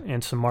 Yeah.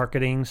 And some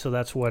marketing. So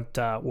that's what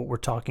we're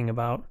talking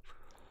about.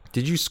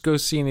 Did you go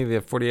see any of the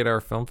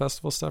 48-hour film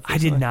festival stuff I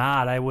recently? did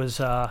not. I was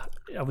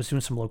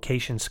doing some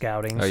location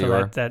scouting, Oh, so you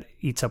are? that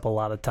eats up a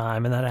lot of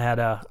time. And then I had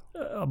a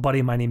buddy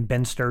of mine named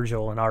Ben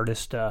Sturgill, an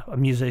artist, a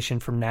musician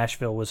from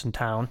Nashville, was in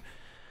town.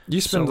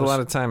 You spend So a lot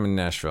of time in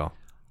Nashville.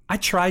 I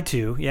try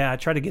to, I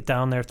try to get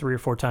down there 3 or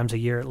 4 times a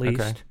year at least.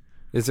 Okay.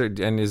 Is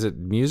it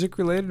music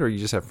related, or you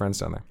just have friends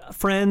down there?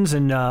 Friends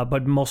and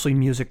but mostly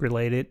music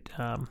related.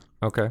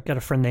 Okay. Got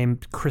a friend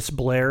named Chris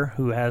Blair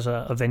who has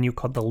a venue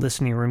called the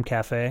Listening Room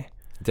Cafe.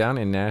 Down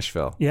in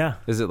Nashville. Yeah.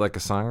 Is it like a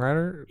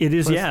songwriter? It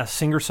is, place? yeah.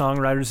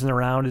 Singer-songwriters in the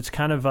round. It's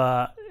kind of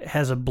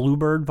has a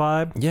Bluebird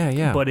vibe.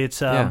 Yeah. But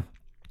it's Yeah.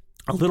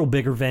 a little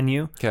bigger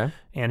venue. Okay.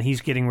 And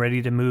he's getting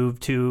ready to move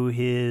to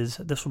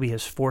this will be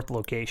his 4th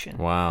location.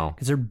 Wow.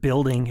 Because they're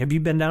building. Have you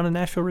been down in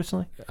Nashville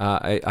recently?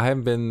 I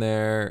haven't been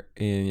there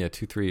in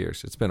 2-3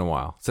 years. It's been a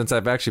while since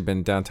I've actually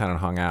been downtown and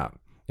hung out.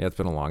 Yeah, it's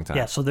been a long time.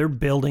 Yeah, so they're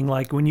building,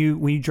 like when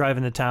you drive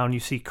into town, you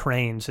see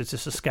cranes. It's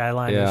just a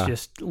skyline Yeah. that's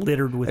just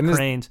littered with And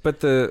cranes.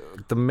 but the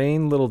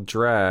main little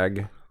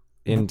drag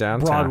in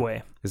downtown,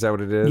 Broadway. is that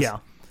what it is? Yeah.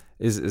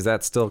 Is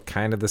that still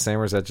kind of the same,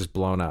 or is that just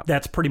blown up?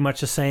 That's pretty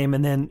much the same.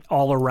 And then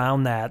all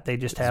around that, they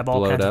just have all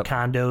blowed kinds up. of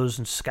condos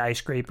and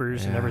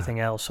skyscrapers and Yeah. everything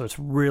else. So it's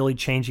really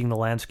changing the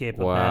landscape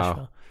of Wow.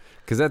 Nashville.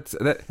 Because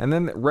that, and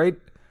then right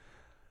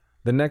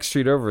the next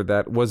street over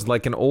that was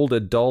like an old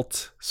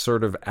adult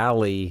sort of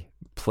alley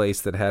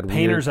place that had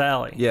Painter's weird,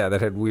 Alley. Yeah,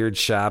 that had weird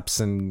shops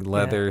and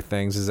leather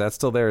things. Is that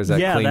still there? Is that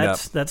Yeah, cleaned up?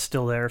 that's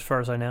still there as far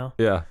as I know.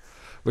 Yeah,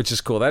 which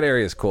is cool. That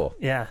area is cool.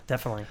 Yeah,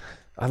 definitely.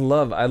 I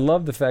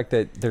love the fact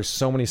that there's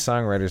so many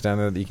songwriters down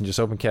there that you can just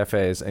open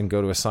cafes and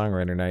go to a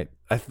songwriter night.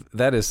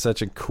 That is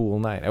such a cool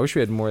night. I wish we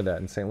had more of that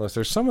in St. Louis.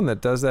 There's someone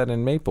that does that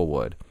in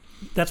Maplewood.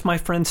 That's my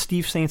friend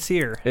Steve St.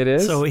 Cyr. It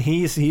is? So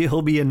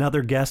he'll be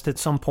another guest at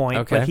some point.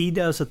 Okay. But he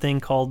does a thing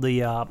called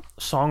the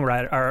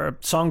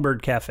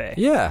Songbird Cafe.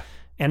 Yeah.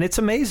 And it's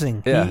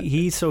amazing. Yeah.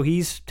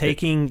 He's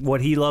taking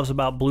what he loves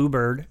about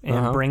Bluebird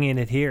and bringing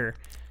it here.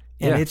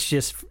 And Yeah. it's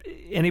just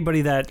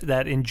anybody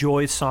that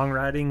enjoys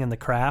songwriting and the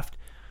craft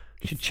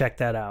should check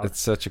that out. It's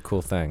such a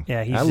cool thing.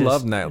 Yeah, he's I just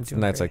love nights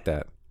doing nights great. like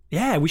that.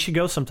 Yeah, we should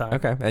go sometime.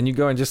 Okay, and you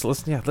go and just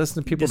listen. Yeah,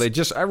 listen to people.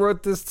 I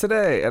wrote this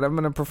today, and I'm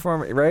going to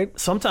perform it. Right?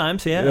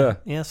 Sometimes, Yeah.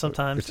 yeah,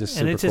 sometimes. It's just and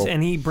super it's just cool.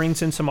 and he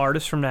brings in some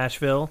artists from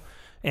Nashville,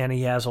 and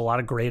he has a lot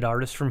of great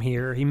artists from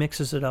here. He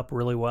mixes it up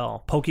really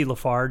well. Pokey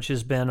Lafarge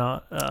has been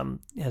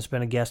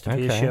a guest of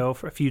his Okay. show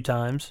for a few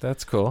times.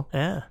 That's cool.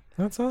 Yeah,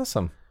 That's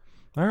awesome.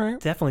 All right.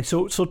 definitely.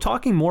 So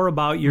talking more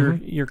about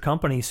your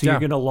company. So Yeah. you're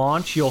going to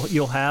launch.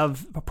 You'll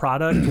have a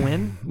product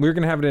when? We're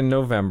going to have it in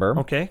November.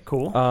 Okay,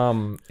 cool.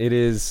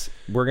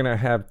 We're going to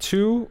have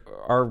two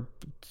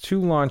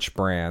launch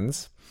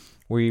brands.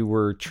 We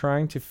were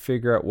trying to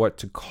figure out what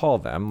to call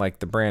them, like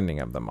the branding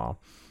of them all.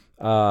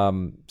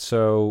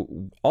 So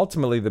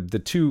ultimately the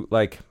two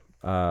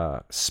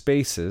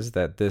spaces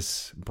that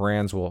this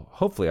brands will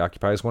hopefully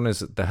occupy is one is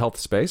the health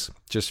space,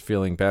 just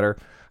feeling better.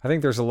 I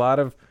think there's a lot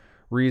of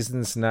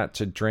reasons not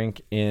to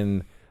drink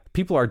in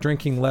people are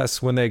drinking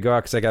less when they go out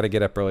because they got to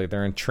get up early.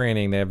 They're in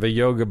training. They have a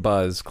yoga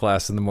buzz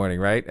class in the morning,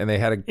 right? And they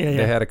had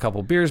they had a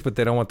couple beers, but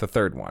they don't want the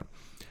third one.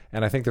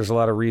 And I think there's a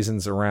lot of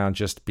reasons around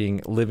just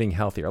living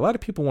healthier. A lot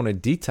of people want to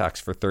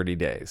detox for 30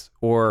 days,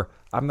 or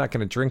I'm not going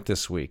to drink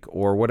this week,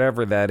 or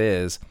whatever that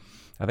is.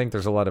 I think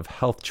there's a lot of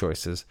health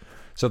choices.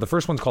 So the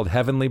first one's called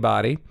Heavenly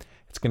Body.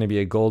 It's going to be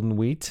a golden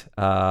wheat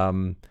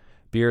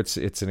beer.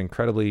 It's an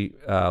incredibly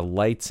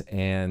light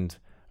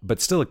but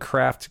still a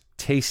craft,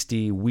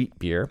 tasty wheat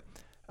beer.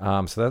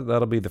 So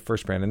that'll be the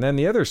first brand. And then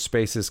the other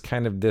space is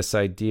kind of this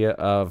idea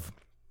of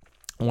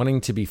wanting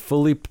to be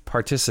fully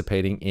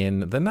participating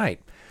in the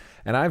night.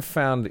 And I've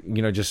found,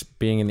 just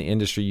being in the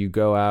industry, you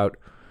go out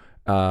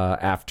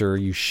after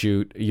you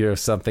shoot,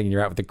 something,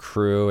 you're out with the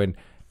crew, and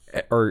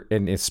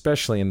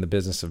especially in the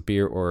business of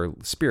beer or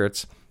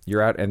spirits,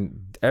 you're out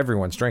and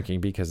everyone's drinking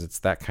because it's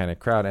that kind of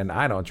crowd. And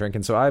I don't drink.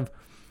 And so I've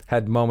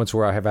had moments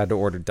where I have had to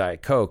order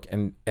Diet Coke,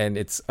 and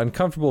it's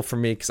uncomfortable for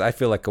me because I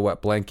feel like a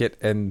wet blanket,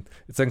 and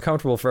it's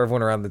uncomfortable for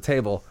everyone around the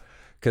table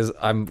because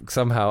I'm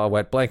somehow a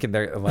wet blanket.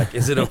 They're like,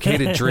 is it okay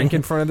to drink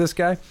in front of this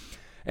guy?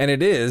 And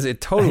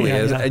it totally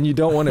is, and you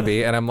don't want to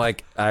be. And I'm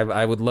like,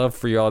 I would love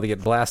for you all to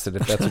get blasted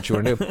if that's what you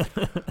want to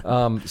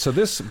do. So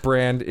this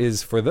brand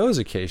is for those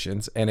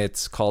occasions, and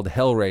it's called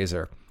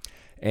Hellraiser.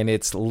 And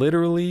it's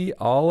literally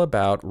all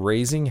about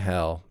raising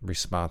hell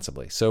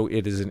responsibly. So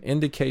it is an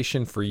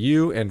indication for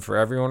you and for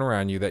everyone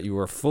around you that you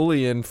are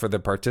fully in for the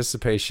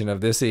participation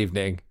of this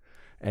evening,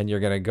 and you're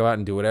going to go out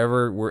and do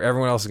whatever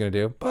everyone else is going to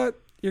do,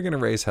 but you're going to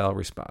raise hell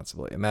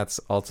responsibly. And that's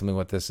ultimately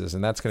what this is.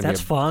 And that's going to be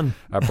fun.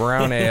 A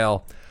brown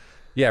ale.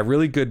 Yeah,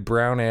 really good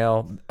brown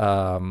ale.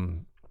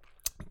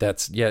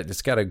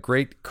 It's got a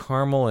great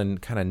caramel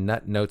and kind of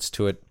nut notes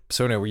to it.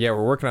 So anyway,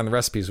 we're working on the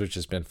recipes, which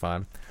has been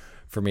fun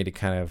for me to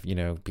kind of,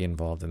 be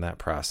involved in that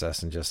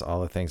process and just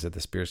all the things that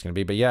this beer is going to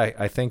be. But yeah,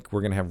 I think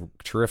we're going to have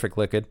terrific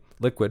liquid.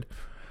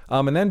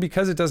 And then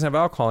because it doesn't have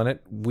alcohol in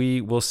it, we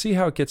will see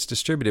how it gets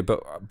distributed,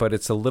 but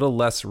it's a little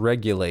less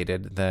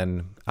regulated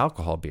than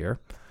alcohol beer,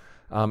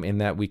 in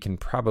that we can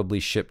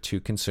probably ship to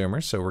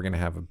consumers. So we're going to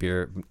have a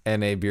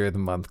NA Beer of the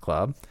Month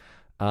Club.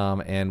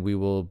 And we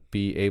will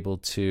be able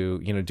to,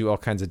 do all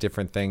kinds of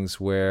different things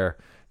where,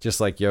 just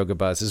like Yoga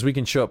Buzz, is we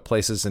can show up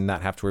places and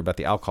not have to worry about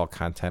the alcohol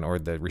content or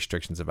the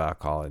restrictions of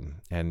alcohol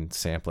and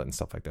sample it and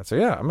stuff like that. So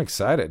yeah, I'm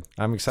excited.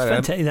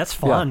 That's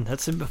fun. Yeah.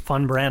 That's a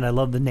fun brand. I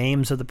love the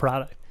names of the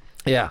product.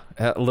 Yeah,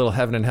 a little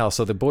heaven and hell.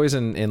 So the boys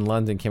in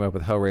London came up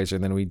with Hellraiser,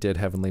 and then we did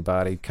Heavenly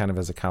Body kind of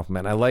as a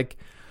compliment. I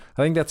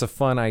think that's a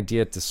fun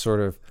idea to sort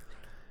of,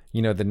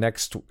 the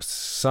next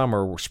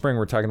spring,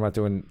 we're talking about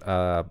doing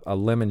a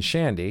lemon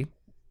shandy,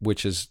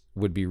 which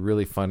would be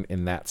really fun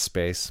in that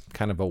space.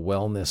 Kind of a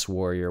wellness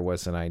warrior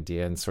was an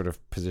idea, and sort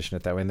of position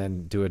it that way, and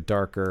then do a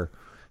darker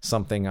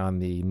something on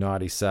the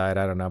naughty side.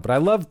 I don't know. But I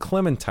love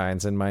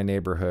Clementine's in my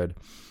neighborhood.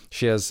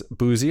 She has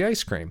boozy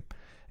ice cream,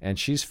 and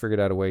she's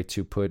figured out a way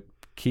to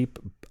keep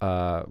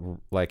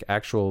like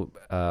actual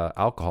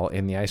alcohol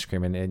in the ice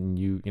cream,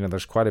 and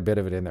there's quite a bit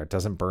of it in there. It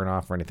doesn't burn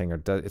off or anything,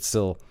 it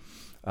still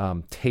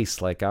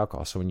tastes like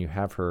alcohol. So when you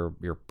have her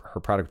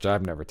product, which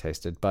I've never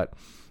tasted, but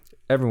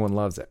everyone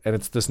loves it. And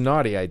it's this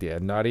naughty idea,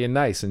 naughty and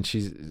nice.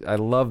 And I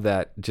love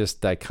that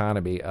just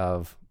dichotomy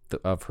of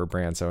her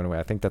brand. So anyway,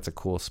 I think that's a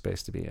cool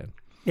space to be in.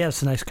 Yeah,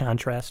 it's a nice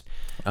contrast.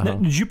 Now,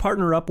 did you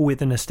partner up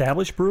with an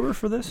established brewer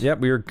for this? Yep,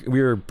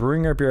 we were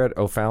brewing our beer at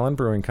O'Fallon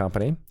Brewing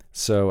Company.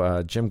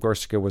 So Jim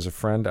Gorsica was a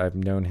friend. I've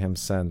known him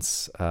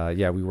since,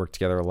 we worked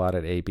together a lot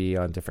at AB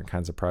on different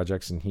kinds of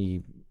projects, and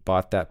he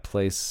bought that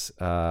place,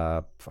 3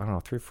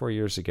 or 4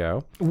 years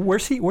ago.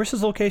 Where's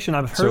his location?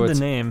 I've heard the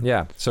name.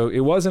 Yeah, so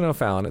it was in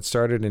O'Fallon. It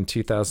started in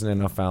 2000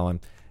 in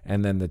O'Fallon,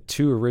 and then the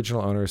two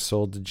original owners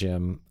sold to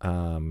Jim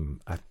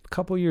a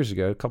couple 3 years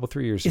ago.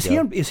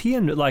 Is he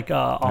in like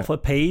off a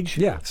page?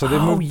 Yeah, so they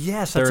moved.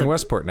 Yes, they're in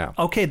Westport now.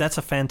 Okay, that's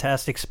a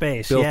fantastic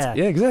space. Yeah,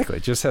 exactly.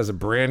 It just has a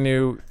brand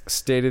new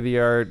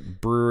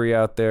state-of-the-art brewery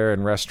out there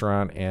and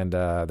restaurant, and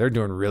they're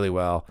doing really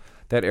well.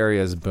 That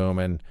area is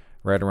booming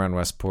right around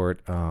Westport,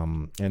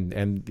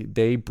 and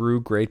they brew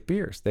great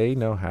beers. They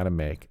know how to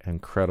make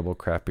incredible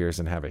craft beers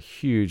and have a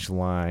huge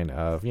line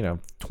of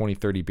 20,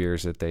 30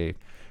 beers that they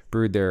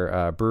brewed.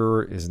 Their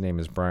brewer, his name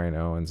is Brian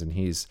Owens, and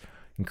he's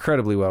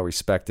incredibly well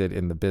respected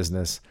in the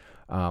business.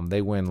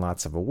 They win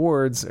lots of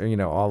awards,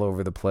 all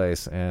over the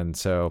place, and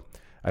so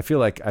I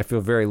feel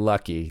very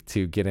lucky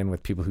to get in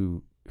with people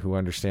who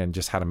understand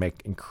just how to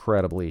make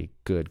incredibly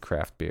good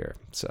craft beer.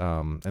 So,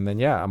 and then,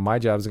 my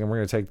job is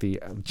we're going to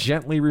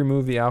gently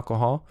remove the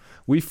alcohol.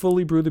 We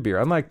fully brew the beer.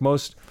 Unlike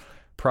most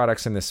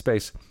products in this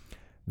space,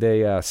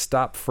 they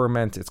stop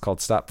ferment. It's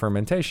called stop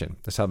fermentation.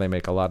 That's how they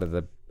make a lot of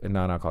the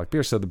non-alcoholic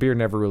beer. So the beer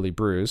never really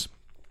brews.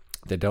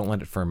 They don't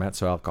let it ferment,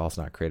 so alcohol's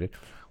not created.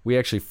 We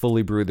actually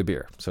fully brew the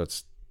beer. So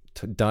it's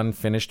done,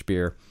 finished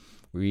beer.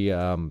 We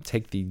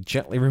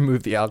gently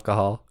remove the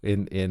alcohol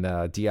in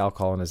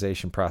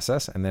de-alcoholization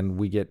process, and then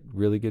we get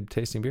really good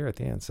tasting beer at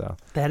the end. So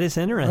that is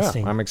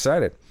interesting. Yeah, I'm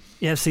excited.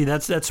 Yeah, see,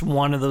 that's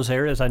one of those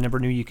areas I never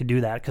knew you could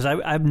do that, because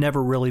I've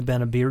never really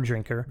been a beer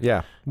drinker.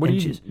 Yeah. What do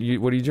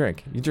you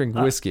drink? You drink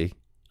whiskey.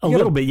 A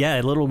little bit, yeah,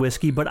 a little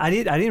whiskey. But I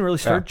didn't really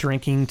start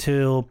drinking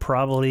till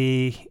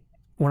probably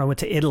when I went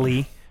to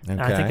Italy. Okay.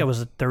 I think I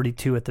was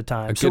 32 at the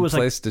time. A So it good was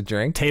place like to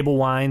drink. table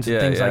wines and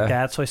things yeah. like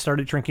that. So I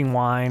started drinking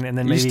wine, and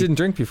then You maybe just didn't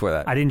drink before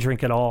that. I didn't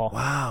drink at all.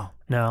 Wow.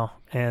 No,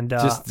 and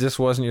Just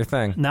wasn't your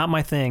thing. not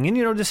my thing.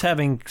 And just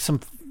having some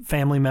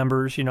family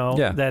members,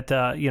 Yeah. that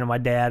my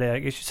dad, I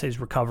guess you say, is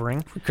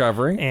recovering.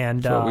 Recovery.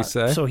 And That's what we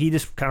say. so he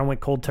just kind of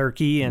went cold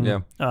turkey, and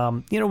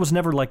it was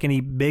never like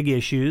any big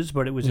issues,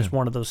 but it was just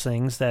one of those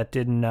things that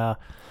didn't. A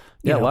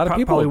lot of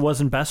people probably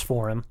wasn't best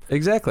for him.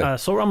 Exactly.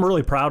 So I'm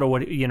really proud of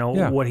what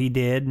what he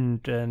did,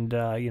 and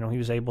he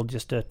was able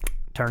just to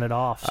turn it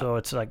off. So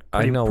it's like I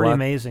pretty know a lot,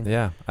 amazing.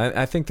 Yeah,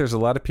 I think there's a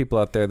lot of people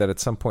out there that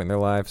at some point in their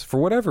lives, for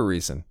whatever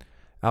reason,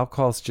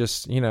 alcohol's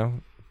just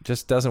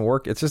just doesn't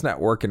work. It's just not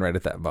working right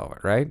at that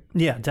moment, right?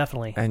 Yeah,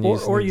 definitely. And you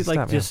just or need you to like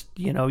stop, just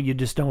you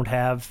just don't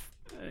have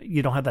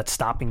that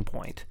stopping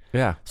point.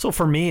 Yeah, So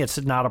for me, it's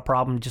not a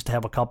problem just to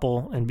have a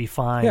couple and be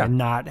fine and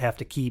not have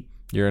to keep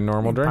you're a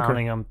normal drinker.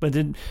 pounding them. But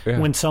then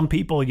when some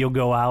people, you'll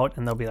go out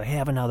and they'll be like, hey,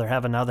 have another,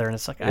 and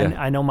it's like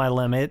I know my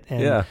limit,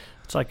 and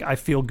it's like I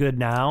feel good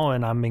now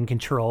and I'm in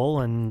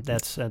control, and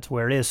that's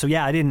where it is. So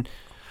yeah, I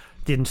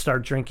didn't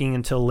start drinking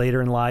until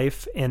later in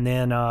life, and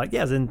then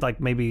then like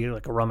maybe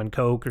like a rum and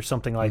coke or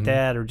something like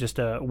that, or just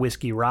a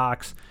whiskey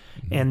rocks.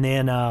 And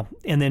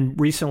then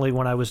recently,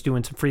 when I was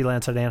doing some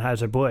freelance at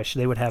Anheuser-Busch,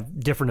 they would have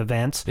different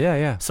events.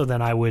 Yeah. So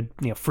then I would,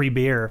 free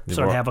beer.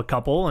 So I'd have a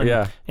couple.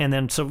 And, and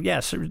then, so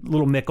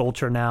little Mick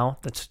Ultra now.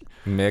 That's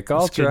Mick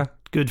Ultra.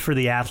 Good for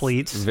the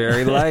athletes.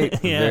 Very light.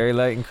 Very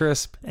light and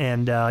crisp.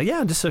 And,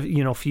 just,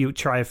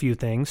 try a few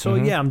things. So,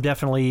 I'm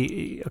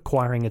definitely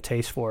acquiring a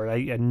taste for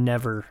it. I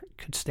never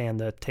could stand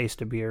the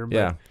taste of beer. But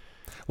Yeah.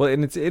 Well,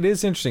 and it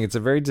is interesting. It's a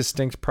very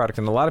distinct product,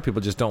 and a lot of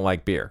people just don't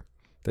like beer.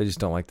 They just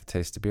don't like the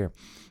taste of beer.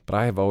 But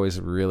I have always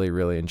really,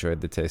 really enjoyed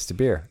the taste of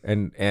beer.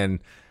 And when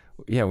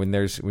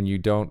you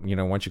don't,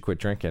 once you quit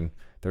drinking,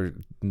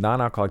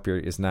 non-alcoholic beer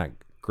is not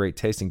great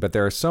tasting. But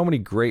there are so many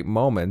great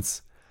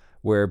moments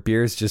where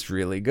beer is just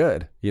really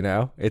good.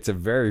 It's a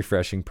very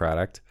refreshing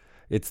product.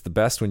 It's the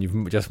best when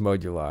you've just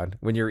mowed your lawn,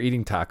 when you're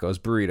eating tacos,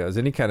 burritos,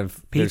 any kind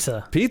of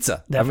pizza.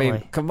 Definitely. I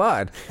mean, come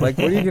on. Like,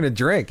 what are you going to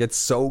drink? It's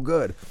so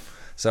good.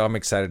 So I'm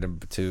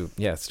excited to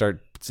start.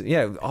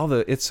 Yeah,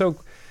 it's so.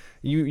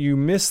 You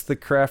miss the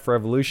craft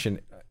revolution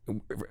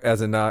as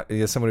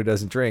someone who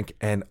doesn't drink,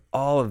 and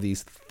all of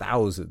these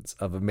thousands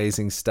of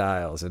amazing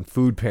styles and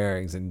food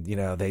pairings, and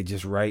they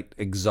just write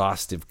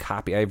exhaustive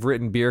copy. I've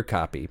written beer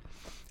copy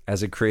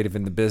as a creative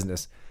in the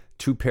business,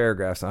 2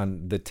 paragraphs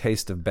on the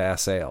taste of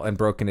Bass Ale and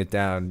broken it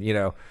down,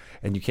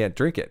 and you can't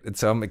drink it. And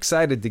so I'm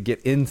excited to get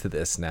into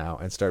this now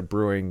and start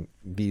brewing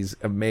these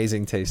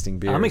amazing tasting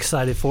beers. I'm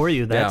excited for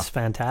you. That's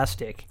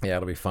fantastic. Yeah,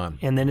 it'll be fun.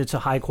 And then it's a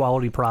high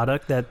quality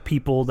product that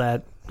people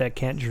that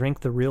can't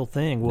drink the real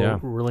thing will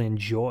really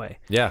enjoy.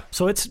 Yeah.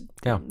 So it's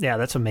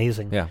that's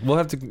amazing. Yeah, we'll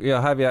have to you'll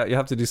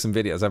have to do some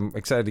videos. I'm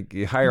excited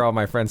to hire all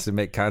my friends to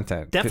make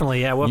content.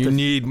 Definitely, yeah. We'll have you to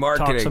need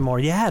marketing. Talk some more.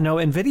 Yeah, no,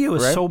 and video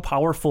is Right? so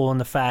powerful in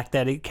the fact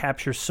that it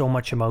captures so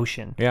much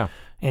emotion. Yeah.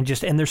 And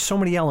there's so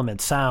many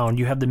elements. Sound,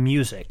 you have the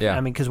music. Yeah.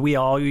 I mean, because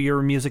you're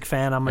a music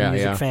fan, I'm a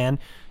music fan,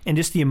 and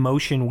just the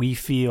emotion we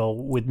feel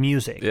with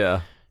music.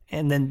 Yeah.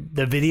 And then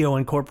the video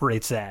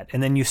incorporates that,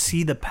 and then you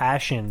see the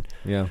passion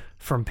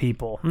from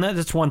people. And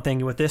that's one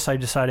thing. With this, I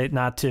decided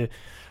not to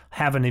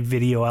have a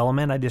video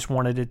element. I just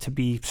wanted it to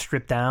be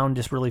stripped down,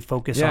 just really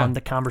focus on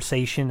the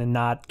conversation and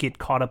not get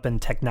caught up in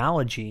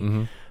technology.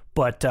 Mm-hmm.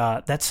 But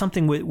that's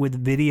something with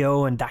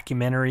video and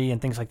documentary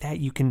and things like that.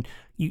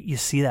 You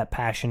see that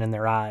passion in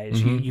their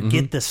eyes. Mm-hmm, You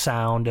get the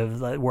sound of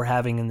we're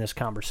having in this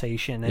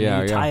conversation, and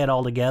you tie it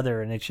all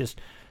together, and it's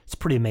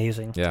pretty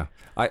amazing. Yeah,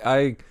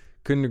 I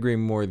couldn't agree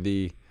more.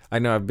 I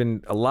know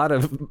a lot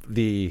of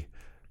the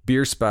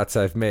beer spots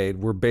I've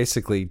made were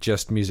basically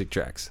just music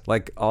tracks.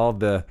 Like all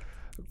the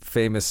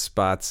famous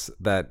spots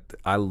that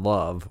I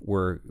love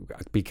were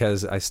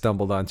because I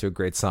stumbled onto a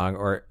great song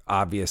or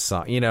obvious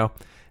song,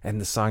 and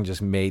the song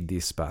just made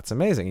these spots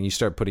amazing. And you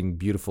start putting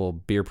beautiful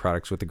beer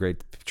products with a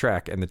great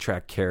track, and the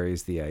track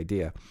carries the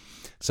idea.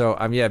 So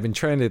I've been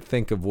trying to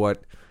think of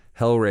what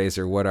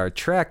Hellraiser, what our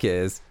track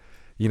is.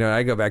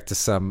 I go back to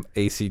some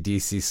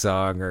AC/DC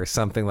song or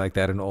something like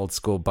that, an old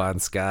school Bon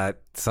Scott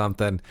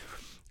something.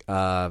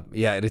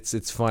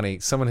 It's funny.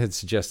 Someone had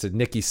suggested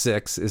Nikki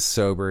Sixx is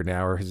sober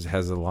now or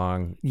has a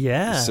long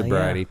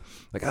sobriety.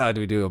 Like,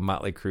 do we do a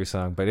Motley Crue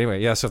song? But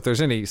anyway, so if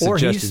there's any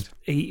suggestions.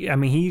 Or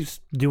he's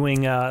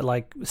doing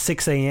like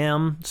 6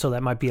 a.m., so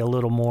that might be a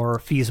little more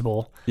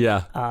feasible.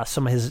 Yeah.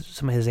 Some of his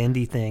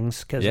indie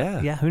things. Cause,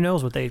 who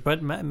knows what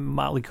but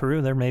Motley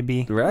Crue, there may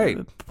be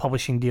a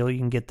publishing deal you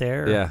can get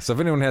there. Yeah. So if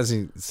anyone has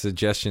any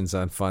suggestions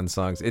on fun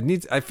songs,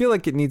 I feel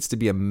like it needs to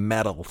be a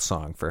metal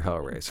song for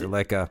Hellraiser,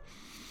 like a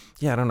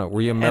Yeah, I don't know. Were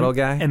you a metal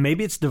guy? And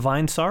maybe it's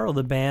Divine Sorrow,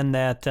 the band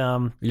that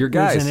Your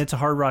guys. was in It's a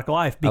Hard Rock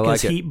Life, I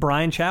because like it.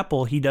 Brian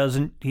Chappell, he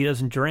doesn't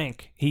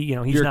drink. He's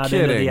You're not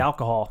into kidding. the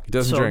alcohol. He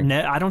doesn't drink.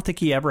 I don't think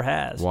he ever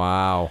has.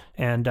 Wow.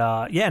 And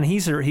and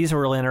he's a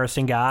really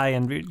interesting guy,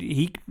 and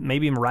he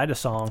maybe even write a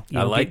song.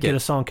 I like get it. a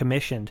song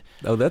commissioned.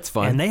 Oh, that's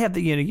fun. And they have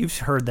you've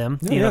heard them.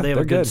 Yeah, they have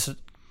a they're good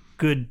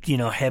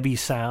heavy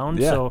sound.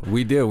 yeah, So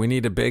we do. We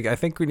need I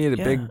think we need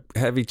a big,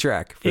 heavy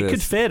track for it this.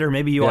 could fit, or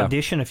maybe you Yeah.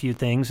 audition a few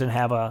things and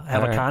have a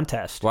right.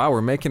 contest. Wow,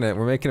 we're making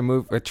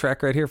a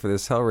track right here for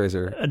this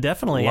Hellraiser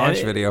Definitely launch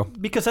And video.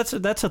 because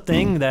that's a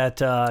thing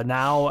that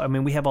now. I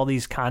mean, we have all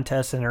these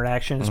contests and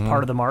interactions.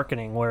 Part of the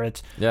marketing where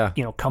it's Yeah.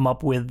 come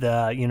up with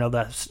the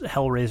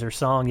Hellraiser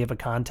song. You have a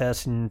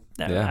contest, and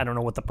I don't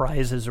know what the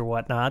prize is or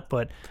whatnot,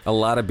 but A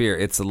lot of beer.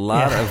 It's a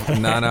lot of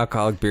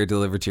non-alcoholic beer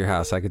delivered to your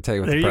house. I can tell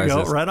you what there the you price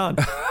go, is. right on.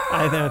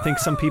 I think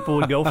some people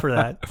would go for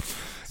that.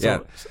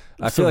 Yeah,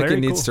 I so feel like it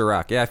very needs cool. to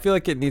rock. Yeah, I feel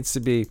like it needs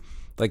to be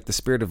like the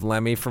spirit of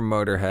Lemmy from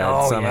Motorhead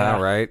Oh, somehow,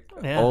 yeah. right?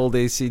 Yeah. Old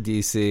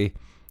AC/DC,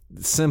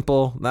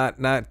 simple,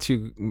 not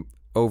too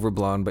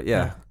overblown, but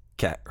yeah.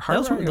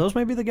 Those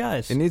may be the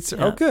guys. It needs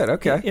to, Oh, good.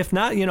 Okay. If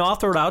not, I'll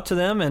throw it out to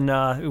them, and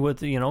we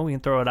can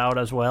throw it out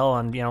as well.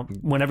 And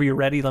whenever you're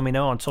ready, let me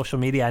know on social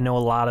media. I know a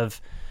lot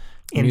of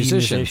indie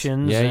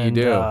musicians Yeah, you and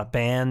do.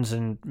 Bands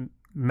and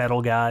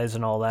metal guys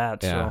and all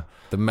that. Yeah. So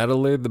The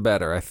metaler, the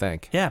better, I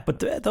think. yeah, but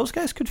those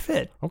guys could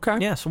fit. Okay.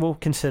 Yeah, so we'll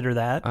consider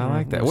that. I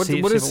like that. We'll What see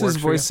does if it his works for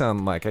you. voice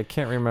sound like? I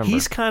can't remember.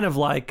 He's kind of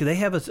like, they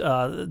have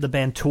the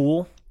band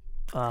Tool.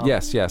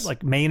 Yes.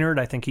 Like Maynard,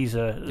 I think he's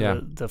Yeah.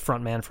 the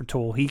front man for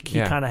Tool. He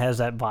Yeah. kind of has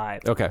that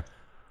vibe. Okay.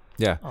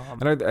 Yeah.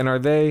 And are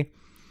they?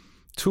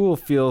 Tool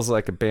feels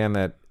like a band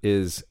that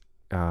is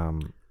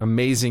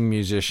amazing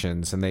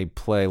musicians, and they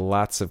play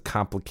lots of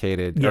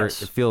complicated. Or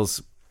Yes. it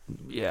feels,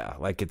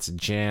 like it's a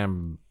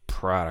jam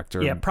product.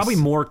 Or Yeah, probably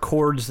more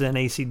chords than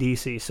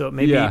AC/DC, so it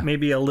may Yeah. be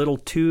maybe a little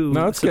too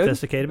No, it's good.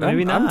 sophisticated. But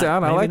maybe I'm not.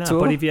 down. I Maybe like not.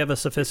 Tool. But if you have a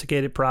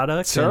sophisticated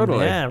product,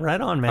 Totally. yeah, right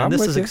on, man. I'm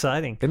This with is you.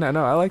 exciting. No,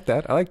 I like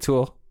that. I like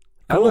Tool.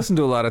 I listened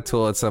to a lot of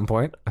Tool at some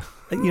point.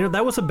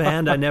 That was a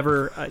band I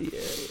never.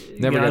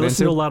 Never I got listened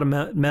into? to a lot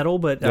of metal,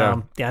 but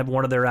Yeah. I have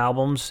one of their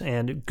albums,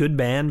 and good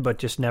band, but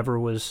just never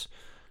was.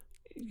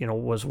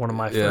 Was one of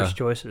my first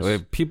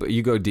choices. People,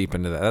 you go deep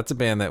into that. That's a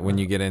band that when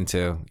you get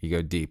into, you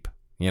go deep.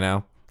 Like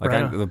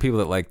Right. the people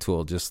that like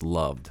Tool just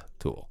loved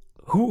Tool.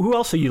 Who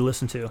else do you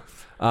listen to?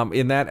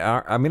 In that,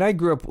 I mean, I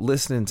grew up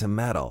listening to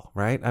metal,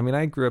 right? I mean,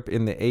 I grew up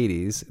in the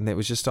 80s, and it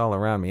was just all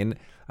around me. And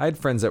I had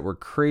friends that were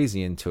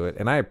crazy into it,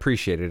 and I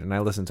appreciated it, and I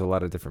listened to a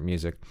lot of different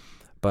music.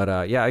 But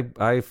I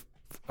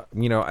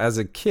as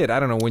a kid, I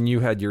don't know when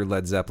you had your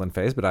Led Zeppelin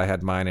phase, but I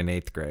had mine in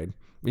 8th grade.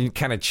 It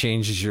kind of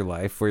changes your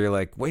life, where you're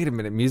like, wait a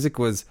minute, music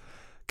was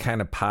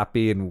kind of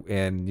poppy and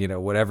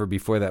whatever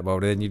before that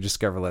moment. And then you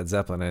discover Led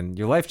Zeppelin, and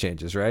your life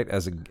changes, right?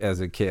 As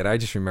a kid, I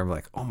just remember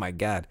like, oh my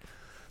God,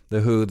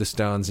 the Who, the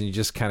Stones, and you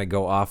just kind of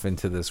go off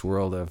into this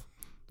world of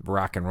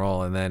rock and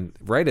roll. And then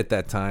right at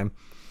that time,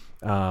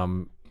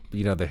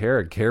 the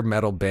hair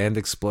metal band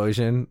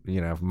explosion,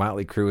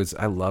 Motley Crue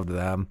I loved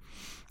them.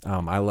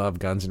 I love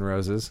Guns N'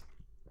 Roses.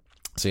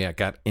 So yeah,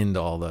 got into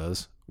all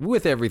those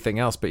with everything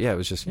else. But yeah, it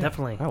was just,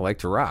 Definitely. I like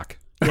to rock.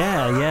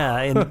 Yeah.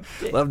 And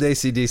Loved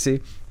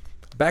AC/DC.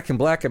 Back in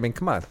Black, I mean,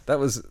 come on. That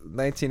was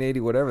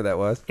 1980, whatever that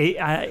was.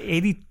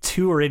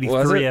 82 or Was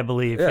 83, it? I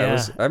believe. Yeah,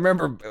 Yeah. I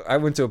remember I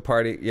went to a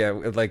party. Yeah,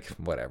 like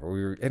whatever.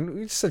 We were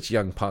such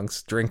young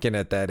punks drinking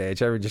at that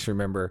age. I just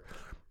remember,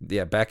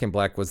 Back in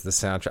Black was the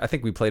soundtrack. I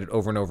think we played it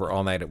over and over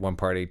all night at one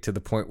party, to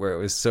the point where it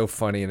was so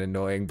funny and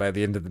annoying by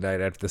the end of the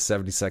night after the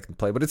 72nd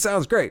play. But it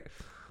sounds great.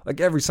 Like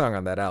every song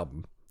on that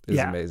album is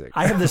amazing.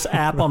 I have this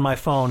app on my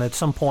phone. At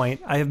some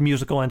point, I have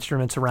musical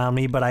instruments around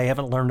me, but I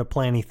haven't learned to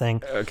play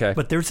anything. Okay.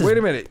 But there's this. Wait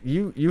a minute.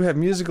 You have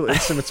musical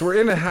instruments. We're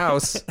in a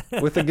house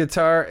with a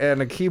guitar and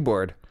a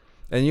keyboard,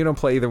 and you don't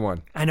play either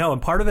one. I know,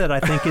 and part of it I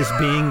think is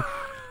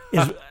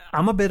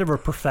I'm a bit of a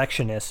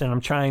perfectionist, and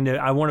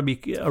I want to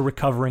be a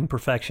recovering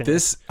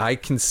perfectionist. I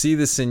can see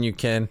this in you,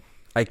 Ken.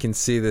 I can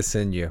see this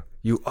in you.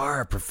 You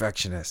are a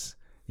perfectionist,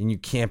 and you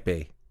can't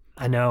be.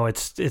 I know,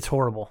 it's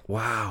horrible.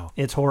 Wow.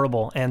 It's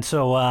horrible. And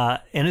so,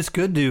 and it's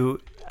good to,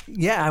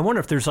 I wonder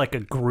if there's like a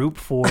group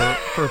for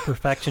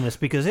perfectionists,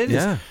 because it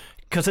is,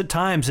 because at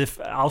times if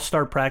I'll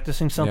start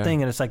practicing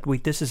something and it's like,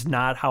 wait, this is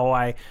not how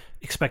I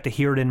expect to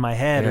hear it in my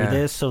head or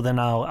this. So then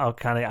I'll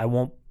I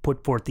won't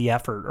put forth the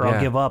effort, or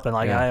I'll give up and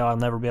I'll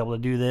never be able to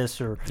do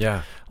this,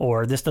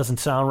 or this doesn't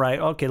sound right.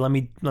 Okay, let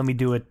me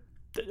do it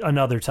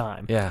another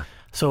time. Yeah.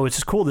 So it's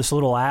just cool, this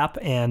little app,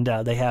 and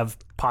they have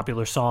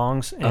popular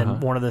songs,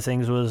 and one of the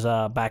things was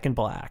Back in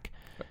Black.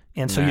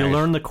 And so you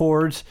learn the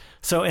chords.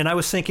 So, and I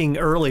was thinking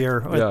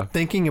earlier,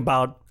 thinking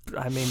about,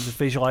 just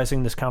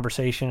visualizing this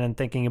conversation and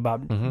thinking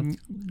about,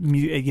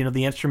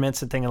 the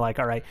instruments, and thinking like,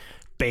 all right,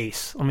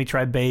 bass. Let me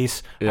try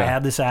bass. I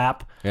have this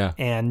app,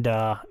 and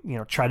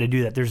try to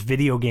do that. There's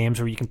video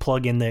games where you can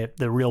plug in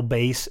the real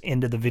bass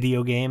into the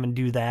video game and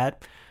do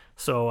that.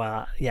 So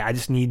I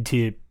just need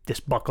to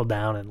just buckle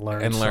down and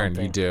learn.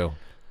 You do.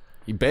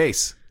 You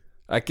bass.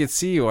 I could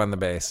see you on the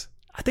bass.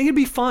 I think it'd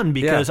be fun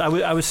because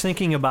I was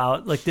thinking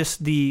about like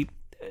the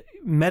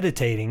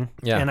meditating,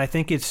 and I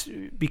think it's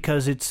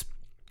because it's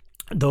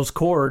those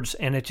chords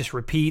and it just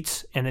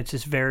repeats, and it's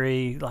just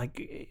very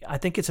like, I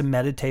think it's a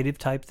meditative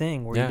type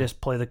thing where you just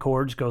play the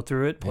chords, go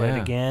through it, play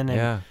it again,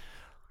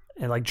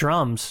 and like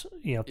drums,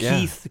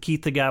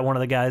 Keith, the guy, one of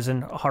the guys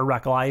in Hard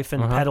Rock Life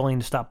and Pedaling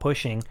to Stop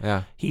Pushing.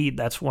 Yeah,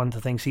 that's one of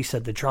the things he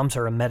said. The drums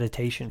are a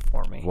meditation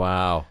for me.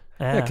 Wow.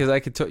 Yeah, because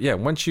I could tell. Yeah,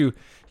 once you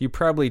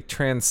probably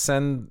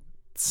transcend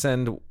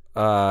the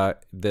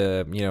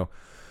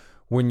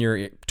when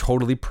you're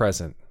totally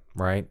present,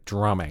 right,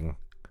 drumming,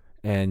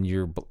 and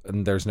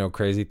there's no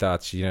crazy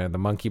thoughts. The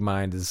monkey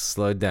mind is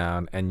slowed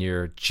down, and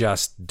you're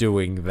just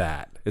doing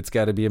that. It's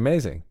got to be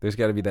amazing. There's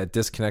got to be that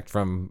disconnect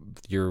from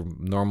your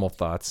normal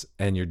thoughts,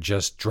 and you're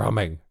just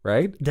drumming,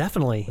 right?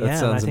 Definitely. That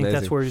sounds I think amazing.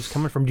 That's where it's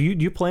coming from. Do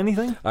you play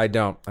anything? I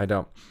don't.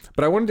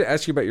 But I wanted to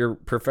ask you about your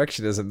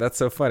perfectionism. That's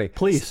so funny.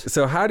 Please.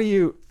 So how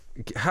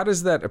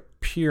does that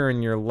appear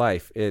in your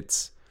life?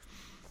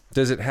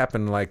 Does it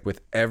happen like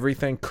with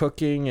everything,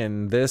 cooking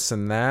and this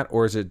and that,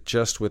 or is it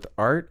just with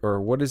art,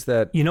 or what is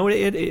that?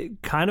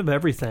 It kind of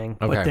everything.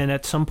 Okay. But then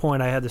at some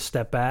point I had to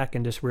step back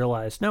and just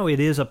realize, no, it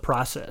is a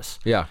process.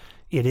 Yeah.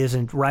 It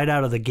isn't right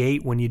out of the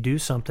gate when you do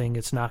something,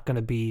 it's not going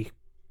to be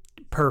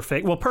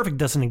perfect. Well, perfect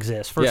doesn't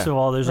exist. First of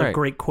all, there's a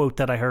great quote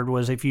that I heard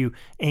was, if you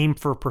aim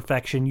for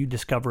perfection, you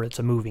discover it's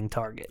a moving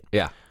target.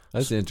 Yeah.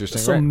 That's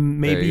interesting. So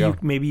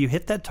maybe you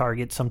hit that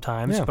target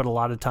sometimes, but a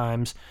lot of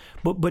times,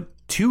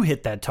 but to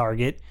hit that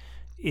target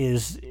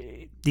is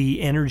the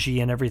energy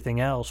and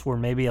everything else, where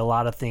maybe a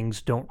lot of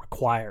things don't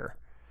require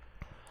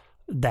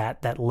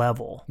that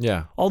level.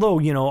 Yeah. Although,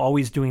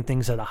 always doing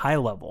things at a high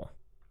level,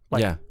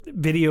 like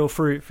video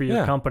for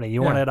your company,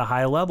 you want it at a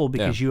high level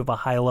because you have a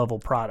high level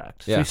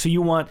product. Yeah. So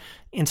you want,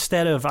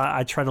 instead of,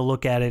 I try to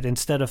look at it,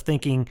 instead of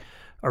thinking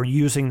or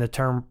using the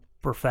term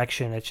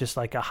perfection, it's just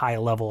like a high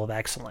level of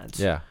excellence.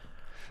 Yeah.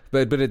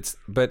 But it's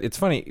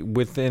funny,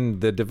 within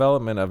the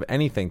development of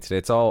anything today,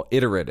 it's all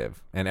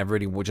iterative, and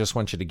everybody will just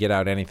want you to get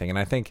out anything. And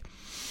I think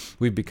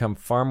we've become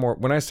far more.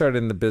 When I started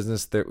in the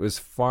business, there was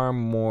far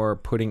more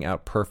putting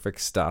out perfect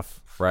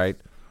stuff, right?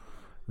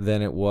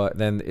 Then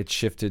it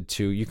shifted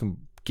to, you can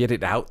get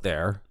it out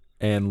there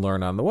and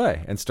learn on the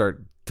way and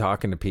start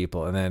talking to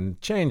people, and then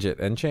change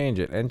it and change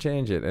it and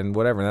change it and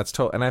whatever. And that's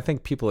total. And I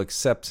think people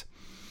accept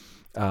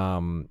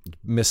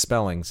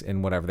misspellings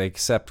in whatever. They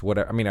accept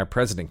whatever. I mean, our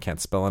president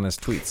can't spell on his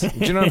tweets.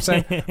 Do you know what I'm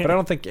saying? But I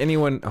don't think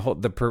anyone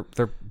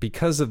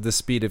because of the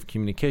speed of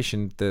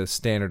communication, the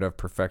standard of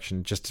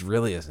perfection just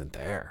really isn't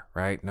there,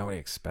 right? Nobody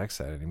expects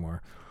that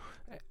anymore.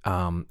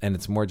 And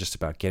it's more just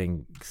about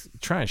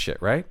trying shit,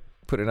 right?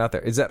 Put it out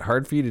there. Is that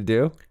hard for you to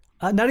do?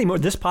 Not anymore.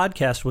 This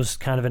podcast was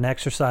kind of an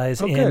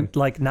exercise in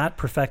like not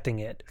perfecting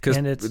it. Because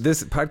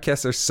this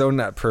podcasts are so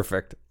not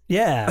perfect.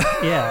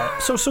 Yeah.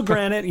 So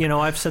granted,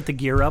 I've set the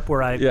gear up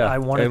where I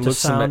want it to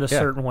sound a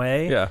certain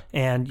way. Yeah.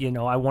 And,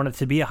 I want it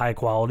to be a high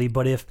quality.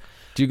 But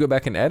do you go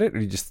back and edit, or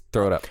do you just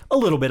throw it up? A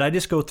little bit. I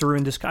just go through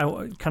and just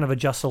kind of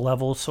adjust the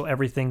levels so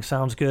everything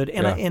sounds good.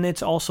 And and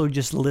it's also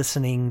just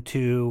listening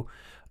to,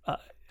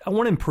 I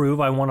want to improve.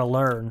 I want to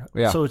learn.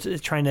 Yeah. So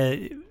it's trying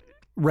to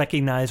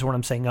recognize when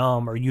I'm saying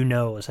or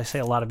as I say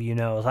a lot of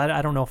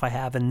I don't know if I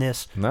have in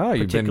this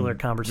particular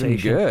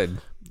conversation. Good.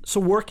 So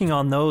working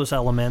on those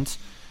elements.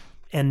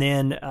 And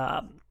then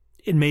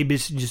it may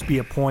just be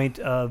a point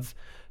of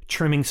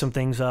trimming some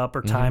things up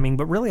or timing,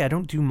 but really I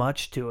don't do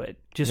much to it.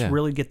 Just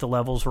really get the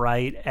levels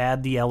right,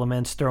 add the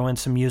elements, throw in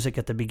some music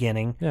at the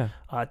beginning. Yeah.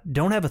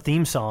 Don't have a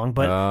theme song,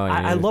 but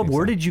I love,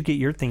 where did you get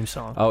your theme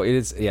song? Oh, it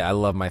is. Yeah, I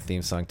love my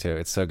theme song too.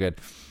 It's so good.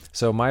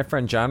 So my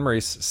friend John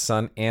Murray's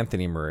son,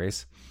 Anthony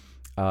Murray's,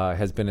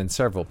 has been in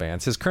several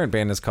bands. His current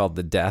band is called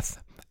The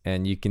Death.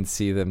 And you can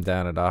see them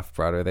down at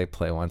Off-Broadway. They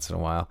play once in a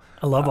while.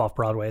 I love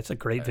Off-Broadway. It's a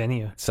great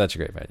venue. Such a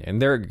great venue.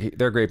 And they're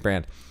a great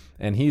band.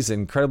 And he's an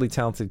incredibly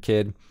talented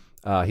kid.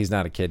 He's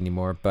not a kid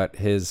anymore. But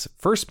his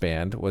first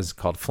band was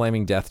called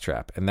Flaming Death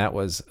Trap. And that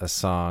was a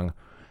song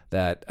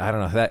that, I don't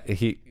know, I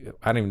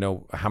don't even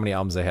know how many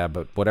albums they have,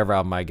 but whatever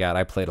album I got,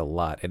 I played a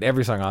lot. And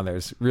every song on there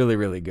is really,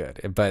 really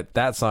good. But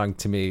that song,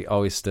 to me,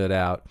 always stood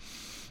out.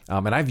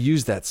 And I've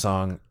used that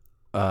song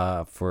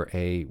I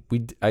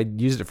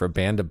used it for a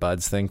Band of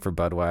Buds thing for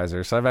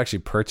Budweiser, so I've actually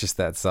purchased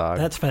that song.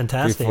 That's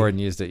fantastic. Before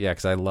and used it,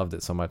 because I loved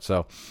it so much.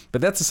 So,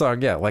 but that's a song,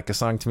 like a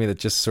song to me that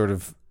just sort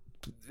of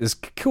is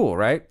cool,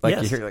 right?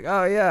 Like you hear, like,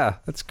 oh yeah,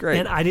 that's great.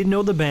 And I didn't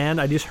know the band;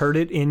 I just heard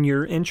it in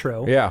your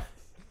intro. Yeah.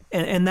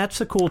 And that's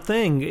the cool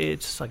thing.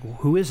 It's like,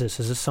 who is this?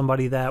 Is this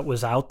somebody that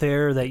was out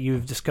there that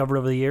you've discovered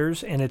over the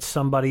years? And it's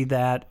somebody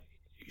that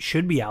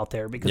should be out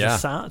there because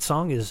the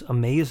song is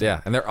amazing.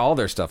 Yeah, and all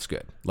their stuff's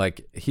good.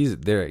 Like he's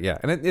there,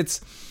 and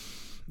it's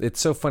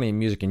so funny in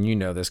music, and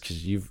this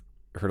because you've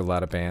heard a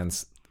lot of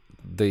bands.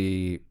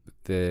 The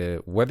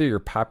whether you're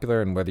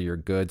popular and whether you're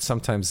good,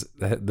 sometimes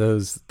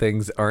those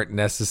things aren't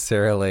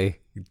necessarily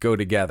go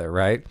together,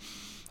 right?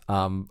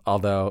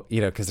 Although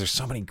because there's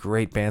so many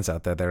great bands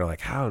out there that are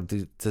like, how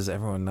does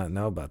everyone not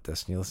know about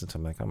this? And you listen to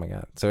them like, oh my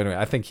god. So anyway,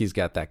 I think he's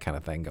got that kind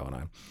of thing going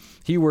on.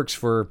 He works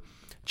for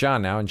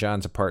John now, and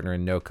John's a partner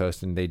in No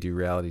Coast, and they do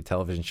reality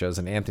television shows.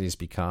 And Anthony's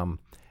become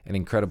an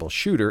incredible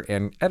shooter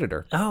and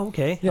editor. Oh,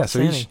 okay. Yeah,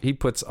 so he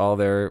puts all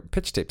their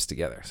pitch tapes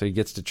together. So he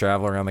gets to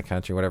travel around the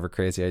country, whatever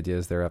crazy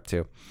ideas they're up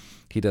to.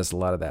 He does a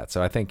lot of that.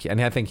 So I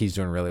think he's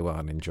doing really well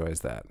and enjoys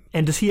that.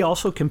 And does he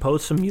also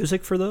compose some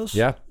music for those?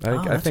 Yeah,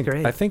 that's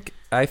great.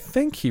 I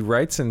think he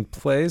writes and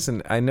plays,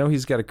 and I know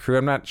he's got a crew.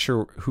 I'm not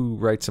sure who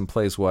writes and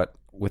plays what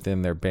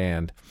within their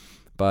band.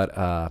 But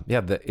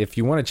if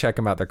you want to check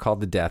them out, they're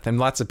called The Death. And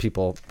lots of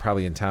people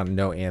probably in town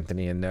know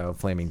Anthony and know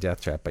Flaming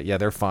Death Trap. But yeah,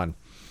 they're fun.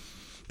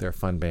 They're a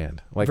fun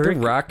band. Like they're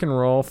rock and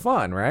roll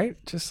fun, right?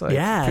 Just like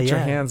put your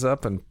hands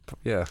up and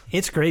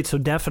It's great. So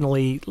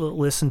definitely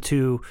listen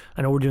to,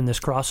 I know we're doing this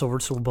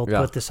crossover, so we'll both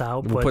put this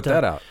out. We'll put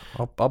that out.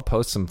 I'll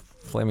post some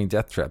Flaming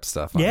Death Trap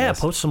stuff on this.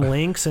 Post some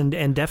links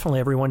and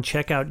definitely everyone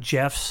check out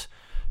Jeff's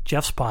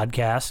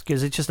podcast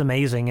because it's just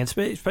amazing. It's,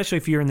 especially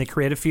if you're in the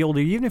creative field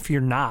or even if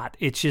you're not,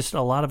 it's just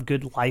a lot of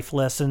good life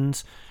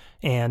lessons.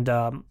 And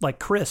like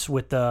Chris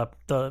with the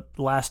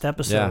last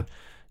episode. Yeah.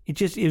 It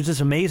was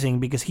just amazing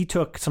because he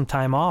took some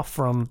time off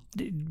from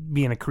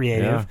being a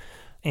creative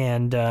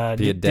and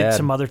did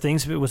some other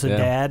things. It was a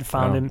dad,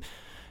 found him,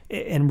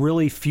 and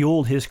really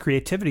fueled his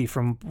creativity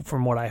from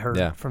what I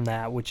heard from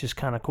that, which is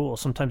kind of cool.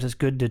 Sometimes it's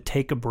good to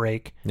take a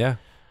break. Yeah.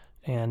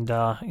 And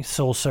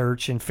soul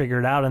search and figure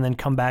it out, and then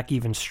come back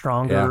even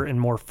stronger and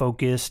more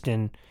focused.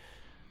 And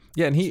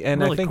really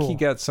I think cool. he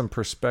got some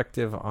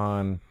perspective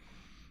on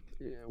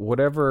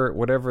whatever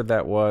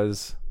that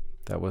was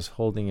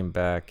holding him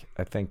back.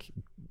 I think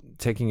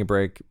taking a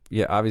break,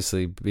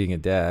 obviously being a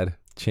dad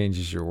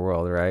changes your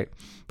world, right?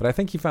 But I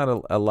think he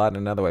found a lot in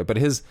another way. But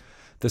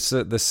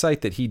the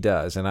site that he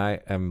does, and I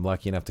am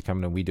lucky enough to come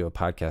in and we do a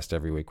podcast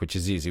every week, which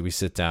is easy. We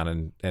sit down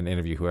and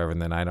interview whoever, and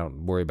then I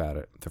don't worry about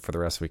it for the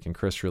rest of the week. And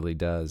Chris really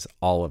does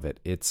all of it.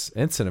 It's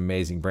an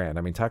amazing brand.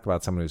 I mean, talk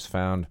about someone who's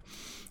found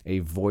a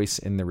voice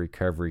in the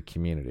recovery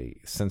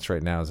community. Since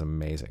Right Now is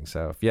amazing.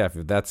 So if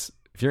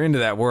you're into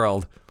that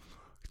world,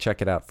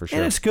 check it out for sure.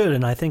 And it's good,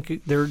 and I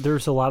think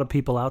there's a lot of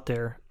people out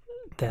there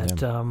that.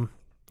 So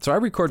I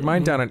record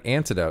mine down at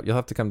Antidote. You'll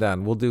have to come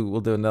down. We'll do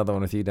another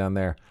one with you down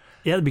there.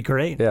 Yeah, that'd be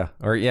great. Yeah,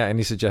 or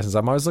any suggestions?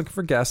 I'm always looking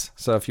for guests.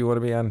 So if you want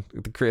to be on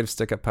the Creative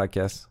Stick Up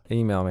podcast,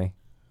 email me.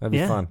 That'd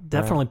be fun.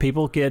 Definitely, right.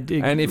 People get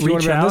and if you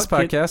want to be on this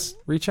podcast,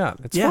 reach out.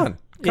 It's fun.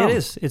 It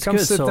is. It's come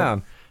good. Sit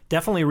down.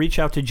 Definitely reach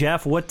out to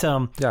Jeff. What?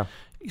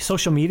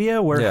 Social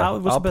media. What's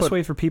the best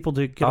way for people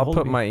to get a hold of you?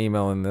 I'll put my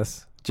email in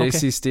this.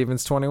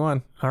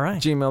 JCStevens21. All right.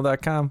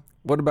 gmail.com.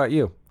 What about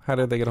you? How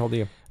did they get a hold of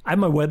you? I have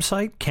my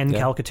website,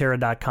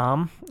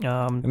 kencalcaterra.com.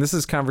 And this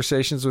is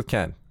Conversations with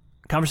Ken.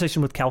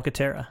 Conversation with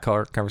Calcaterra.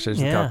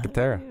 Conversation with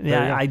Calcaterra.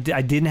 Yeah, I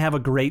didn't have a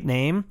great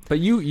name. But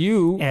you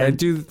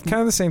do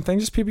kind of the same thing,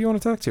 just people you want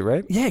to talk to,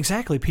 right? Yeah,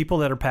 exactly. People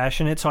that are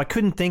passionate. So I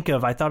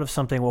thought of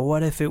something, well,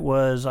 what if it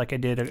was like I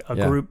did a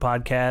group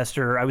podcast,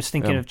 or I was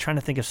thinking trying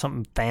to think of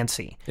something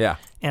fancy. Yeah.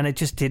 And it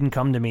just didn't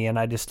come to me, and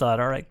I just thought,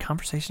 all right,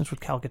 Conversations with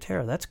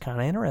Calcaterra, that's kind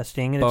of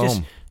interesting.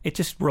 And it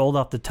just rolled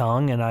off the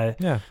tongue, and I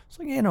was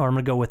like, I'm going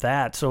to go with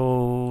that.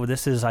 So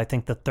this is, I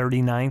think, the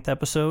 39th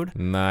episode.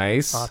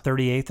 Nice.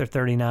 38th or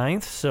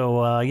 39th.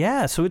 So,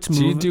 so it's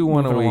moving. So you do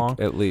one a week along.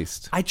 at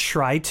least. I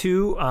try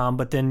to,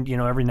 but then,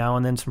 every now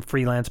and then some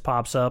freelance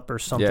pops up or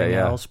something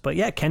else. But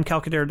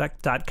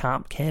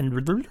kencalcaterra.com,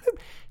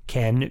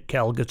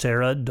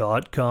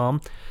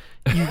 kencalcaterra.com.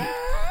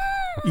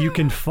 You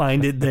can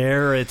find it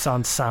there. It's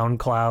on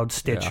SoundCloud,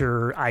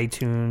 Stitcher,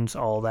 iTunes,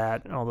 all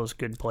those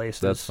good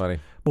places. That's funny.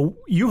 Well,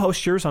 you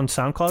host yours on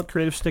SoundCloud,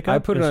 Creative Stick Up? I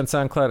put it on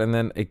SoundCloud, and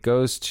then it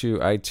goes to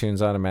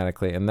iTunes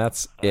automatically, and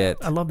that's it.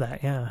 I love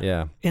that, yeah.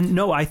 Yeah. And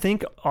no, I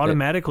think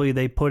automatically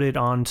they put it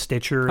on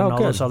Stitcher and all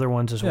those other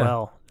ones as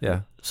well.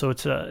 Yeah. So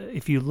it's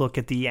if you look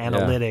at the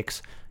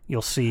analytics,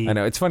 you'll see. I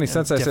know. It's funny,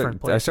 since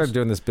I started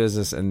doing this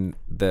business, and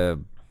the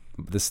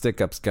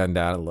Stick Up's gone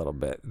down a little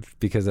bit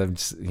because I'm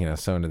just,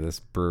 so into this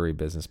brewery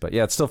business. But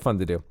yeah, it's still fun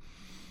to do.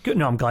 Good.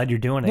 No, I'm glad you're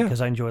doing it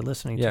because I enjoy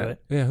listening to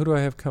it. Yeah. Who do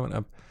I have coming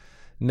up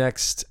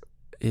next?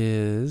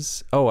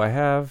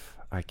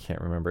 I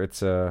can't remember.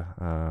 It's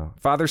a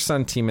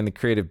father-son team in the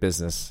creative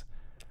business.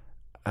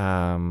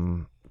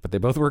 But they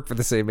both work for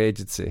the same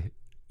agency.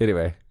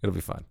 Anyway, it'll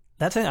be fun.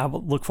 That's it. I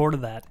will look forward to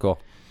that. Cool.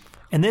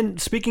 And then,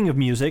 speaking of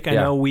music, I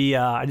know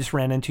I just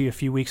ran into you a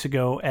few weeks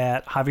ago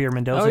at Javier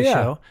Mendoza's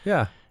show.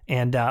 Yeah.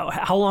 And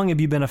how long have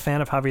you been a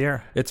fan of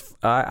Javier?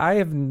 I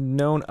have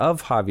known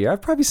of Javier.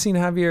 I've probably seen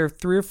Javier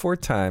 3 or 4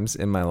 times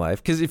in my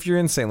life. Because if you're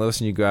in St. Louis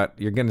and you go out,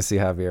 you're going to see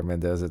Javier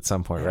Mendoza at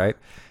some point, right?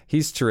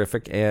 He's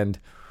terrific. And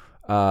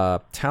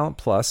Talent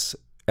Plus,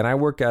 and I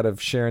work out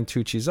of Sharon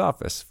Tucci's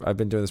office. I've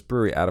been doing this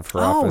brewery out of her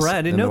office. Oh, right.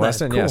 I didn't know that.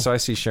 West End. Cool. Yeah, so I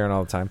see Sharon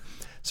all the time.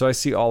 So I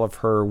see all of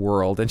her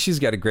world. And she's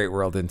got a great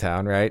world in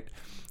town, right?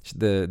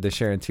 The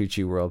Sharon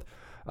Tucci world.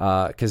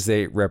 Because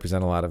they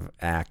represent a lot of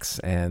acts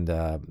and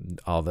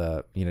all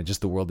the,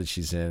 just the world that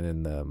she's in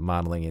and the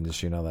modeling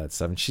industry and all that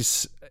stuff. And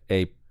she's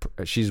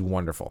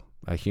wonderful,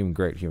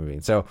 great human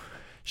being. So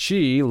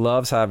she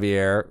loves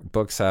Javier,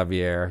 books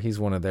Javier. He's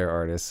one of their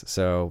artists.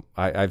 So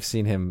I've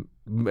seen him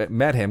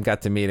met him,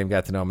 got to meet him,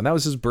 got to know him, and that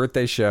was his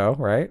birthday show,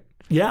 right?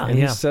 Yeah, and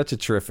he's such a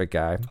terrific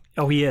guy.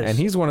 Oh, he is. And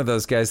he's one of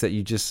those guys that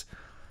you just,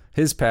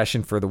 his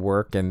passion for the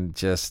work and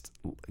just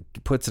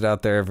puts it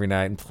out there every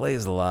night and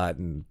plays a lot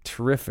and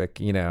terrific.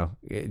 You know,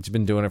 he's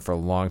been doing it for a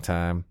long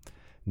time,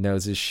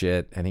 knows his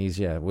shit, and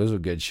it was a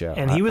good show.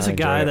 And he was a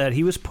guy that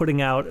he was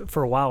putting out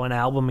for a while an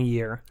album a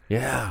year.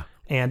 Yeah.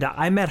 And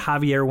I met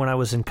Javier when I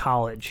was in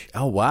college.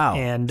 Oh, wow.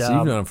 And so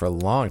you've known him for a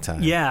long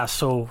time. Yeah,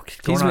 so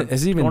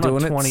has he been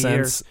doing it since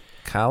years.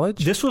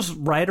 College? This was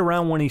right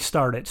around when he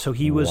started. So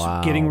he was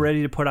getting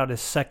ready to put out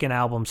his second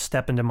album,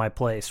 Step Into My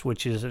Place,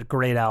 which is a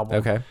great album.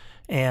 Okay.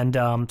 And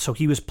so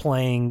he was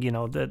playing,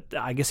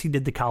 I guess he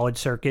did the college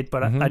circuit,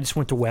 but I just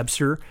went to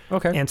Webster.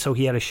 Okay. And so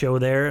he had a show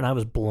there, and I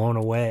was blown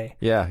away.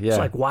 Yeah. It's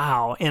like,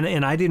 wow.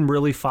 And I didn't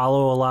really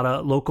follow a lot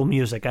of local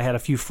music. I had a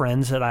few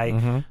friends that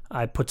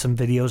I put some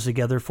videos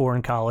together for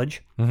in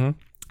college,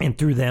 and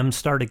through them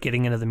started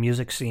getting into the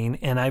music scene.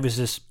 And I was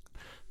just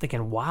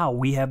thinking, wow,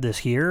 we have this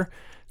here.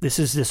 This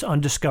is this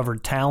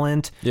undiscovered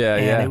talent. Yeah,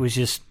 and it was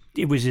just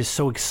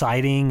so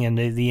exciting, and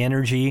the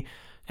energy.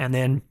 And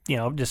then,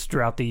 just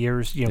throughout the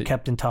years,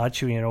 kept in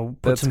touch,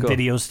 put some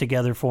videos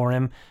together for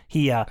him.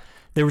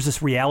 There was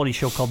this reality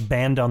show called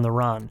Band on the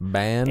Run.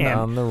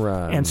 On the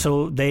Run. And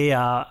so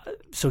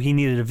so he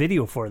needed a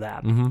video for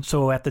that.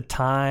 So at the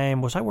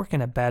time, was I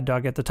working at Bad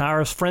Dog at the time? I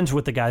was friends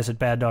with the guys at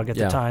Bad Dog at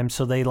the time,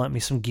 so they lent me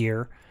some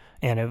gear.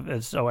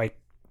 And so I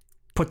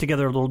put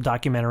together a little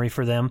documentary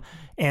for them,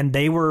 and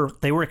they were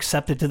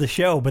accepted to the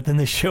show, but then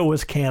the show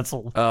was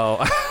canceled.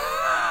 Oh.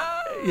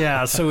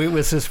 Yeah, so it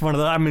was just one of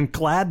the. I'm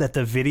glad that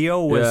the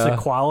video was the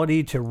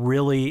quality to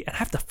really. I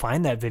have to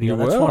find that video.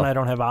 That's one I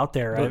don't have out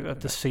there. I have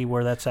to see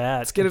where that's at.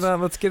 Let's get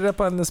it up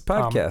on this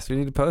podcast. We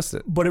need to post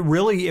it. But it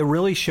really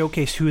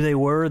showcased who they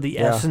were, the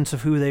essence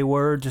of who they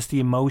were, just the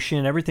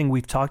emotion, everything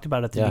we've talked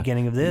about at the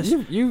beginning of this.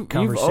 You've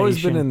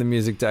always been in the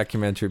music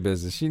documentary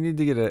business. You need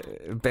to get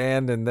a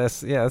band and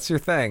this. Yeah, that's your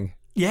thing.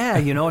 Yeah,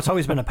 it's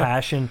always been a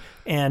passion,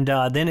 and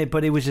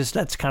but it was just,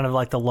 that's kind of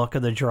like the luck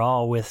of the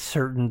draw with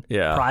certain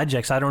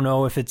projects. I don't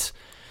know if it's,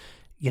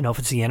 if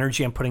it's the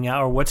energy I'm putting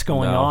out or what's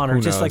going on,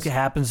 or just like it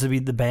happens to be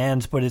the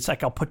bands. But it's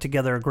like I'll put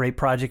together a great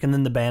project and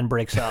then the band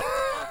breaks up,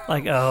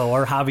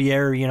 or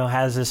Javier,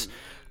 has this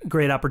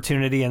great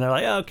opportunity, and they're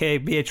like, okay,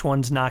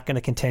 VH1's not going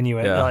to continue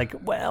it. They're like,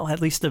 well, at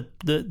least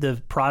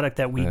the product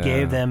that we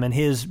gave them and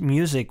his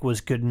music was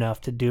good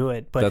enough to do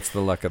it. But that's the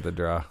luck of the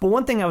draw. But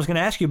one thing I was going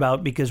to ask you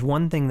about, because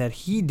one thing that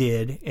he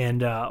did,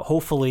 and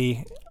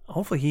hopefully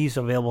he's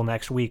available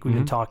next week. We've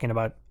been talking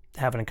about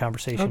having a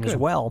conversation as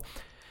well.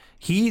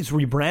 He's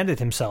rebranded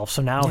himself,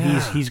 so now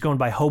he's going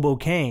by Hobo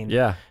Kane.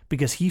 Yeah,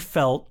 because he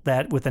felt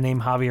that with the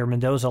name Javier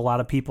Mendoza, a lot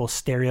of people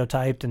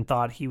stereotyped and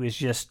thought he was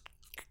just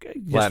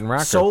Latin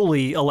rocker.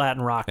 Solely a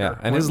Latin rocker. Yeah,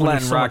 and his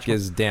Latin rock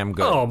is damn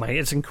good. Oh, my,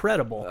 it's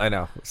incredible. I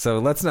know. So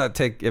let's not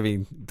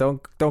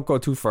don't go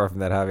too far from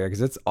that, Javier,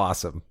 because it's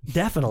awesome.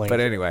 Definitely. But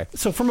anyway.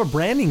 So from a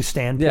branding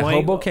standpoint. Yeah,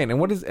 Hobo Kane.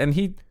 And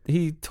he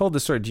told the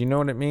story. Do you know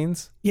what it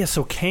means? Yeah,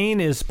 so Kane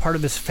is part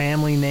of his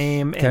family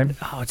name, and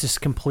it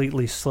just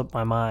completely slipped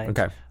my mind.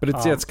 Okay.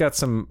 But it's got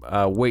some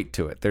weight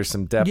to it. There's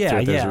some depth to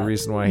it. There's a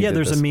reason why he did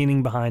there's this. a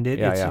meaning behind it.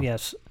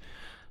 Yes.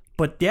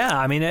 But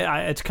I mean,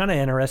 it's kind of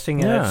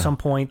interesting. At some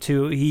point,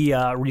 too, he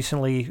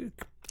recently,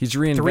 he's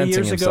reinventing 3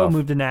 years himself. ago,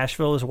 moved to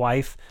Nashville. His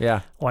wife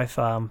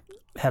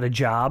had a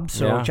job,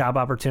 job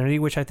opportunity,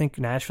 which I think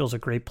Nashville's a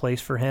great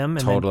place for him.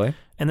 And totally.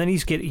 Then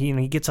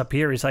he gets up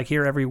here. He's like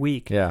here every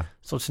week. Yeah.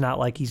 So it's not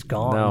like he's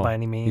gone by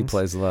any means. He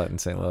plays a lot in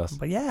St. Louis.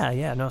 But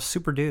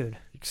super dude.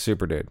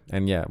 Super dude.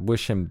 And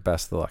wish him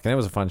best of luck. And it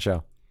was a fun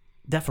show.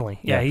 Definitely.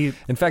 Yeah.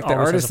 In fact, the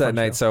artist that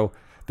night. So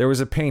there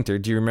was a painter.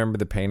 Do you remember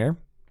the painter?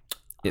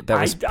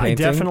 I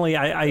definitely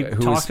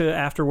talked to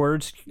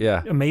afterwards.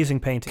 Yeah,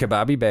 amazing painting.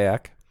 Kababi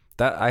Bayak.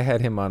 That I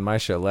had him on my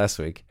show last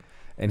week,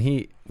 and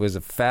he was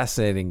a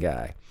fascinating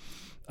guy.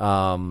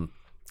 You'll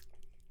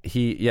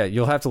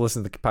have to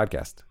listen to the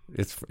podcast.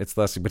 It's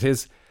less, but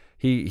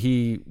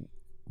he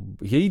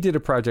did a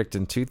project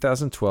in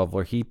 2012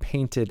 where he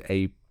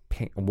painted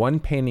one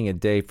painting a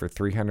day for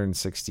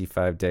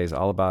 365 days,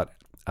 all about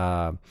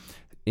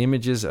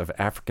images of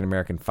African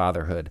American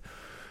fatherhood,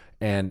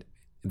 and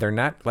they're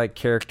not like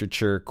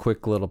caricature,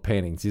 quick little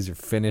paintings. These are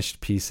finished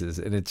pieces.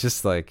 And it's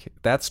just like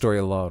that story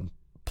alone,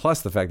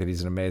 plus the fact that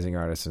he's an amazing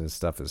artist and his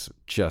stuff is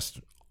just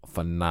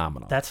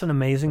phenomenal. That's an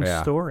amazing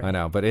story. I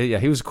know. But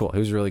he was cool. He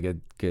was really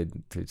good to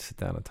sit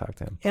down and talk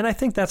to him. And I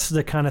think that's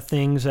the kind of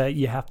things that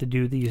you have to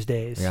do these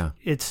days. Yeah.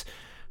 It's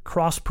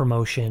cross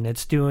promotion.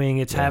 It's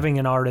having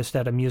an artist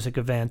at a music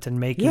event and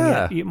making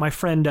it. My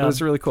friend, it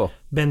was really cool.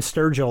 Ben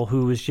Sturgill,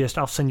 who was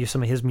I'll send you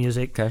some of his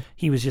music. Okay.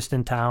 He was just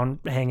in town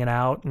hanging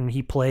out, and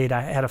he played.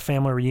 I had a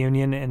family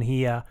reunion, and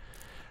he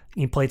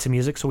played some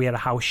music, so we had a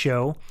house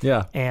show.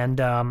 Yeah. And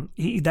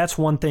that's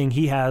one thing.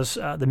 He has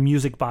the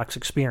Music Box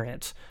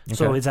Experience. Okay.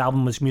 So his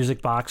album was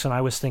Music Box, and I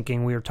was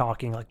thinking, we were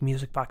talking like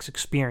Music Box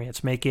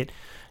Experience, make it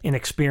an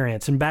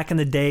experience. And back in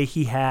the day,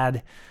 he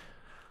had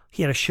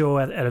he had a show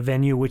at a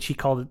venue which he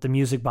called it the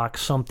Music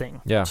Box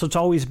something. Yeah. So it's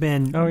always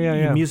been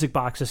Music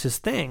Box is his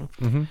thing,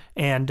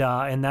 and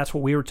that's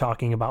what we were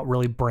talking about,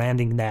 really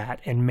branding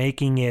that and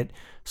making it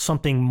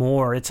something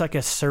more. It's like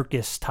a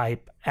circus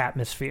type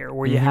atmosphere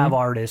where you have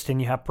artists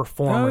and you have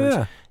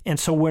performers, and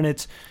so when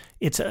it's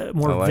a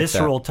more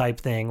visceral type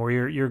thing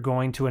where you're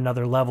going to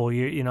another level.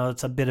 You know,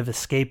 it's a bit of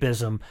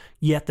escapism,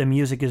 yet the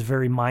music is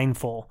very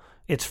mindful.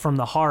 It's from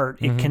the heart.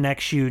 It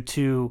connects you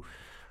to,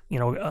 you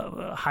know,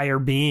 a higher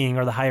being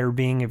or the higher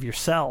being of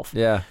yourself.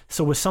 Yeah.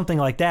 So with something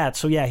like that,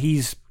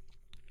 he's,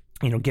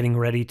 you know, getting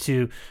ready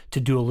to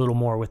do a little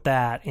more with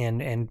that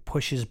and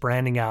push his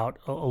branding out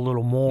a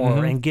little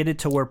more and get it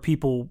to where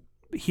people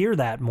hear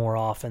that more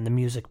often, the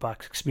Music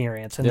Box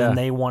experience, and then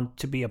they want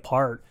to be a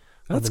part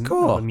That's of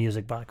cool. the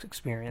Music Box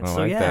experience. I So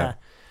like that.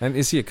 And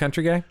is he a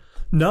country guy?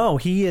 No,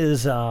 he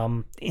is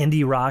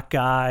indie rock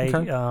guy,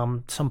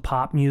 Okay. some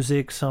pop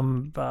music,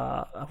 some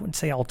I wouldn't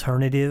say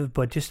alternative,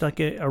 but just like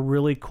a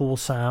really cool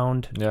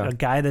sound. Yeah. A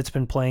guy that's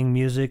been playing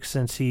music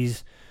since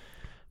he's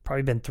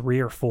probably been 3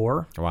 or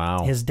 4.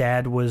 Wow. His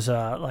dad was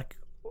like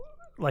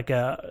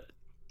a,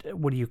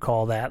 what do you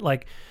call that?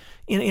 Like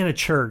in a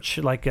church,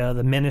 like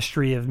the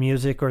ministry of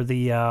music or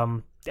the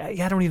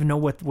I don't even know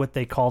what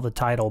they call the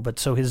title, but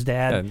so his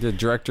dad, the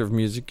director of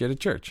music at a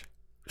church.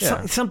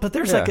 Yeah. But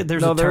there's Yeah.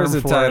 there's No, a there term is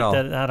a for title.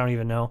 it that I don't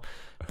even know.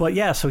 But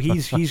yeah, so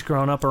he's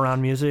grown up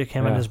around music,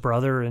 him and Yeah. his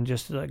brother, and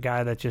just a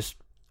guy that just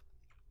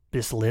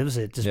lives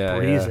it, just Yeah,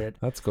 breathes yeah. it.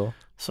 That's cool.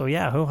 So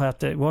yeah, we'll have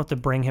to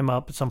bring him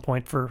up at some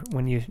point for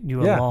when you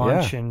do a Yeah,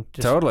 launch yeah. and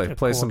just Totally. a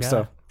Play cool some guy.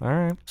 stuff. All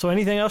right. So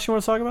anything else you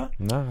want to talk about?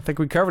 No, I think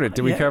we covered it.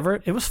 Did we Yeah, cover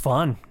it? It was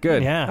fun.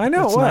 Good. Yeah, I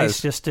know it's it was.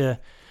 nice just to.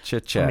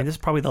 Chit I chat. mean, this is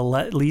probably the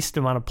least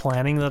amount of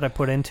planning that I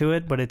put into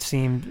it, but it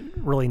seemed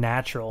really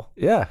natural.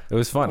 Yeah, it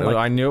was fun. Like-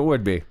 I knew it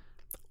would be.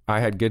 I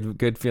had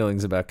good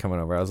feelings about coming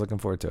over. I was looking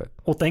forward to it.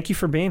 Well, thank you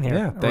for being here.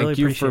 Yeah, I thank really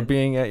you appreciate for it.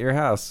 being at your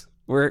house.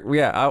 I'm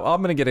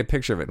gonna get a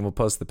picture of it and we'll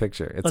post the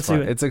picture. It's Let's fun.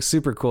 do it. It's a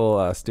super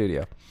cool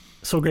studio.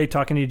 So great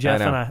talking to you,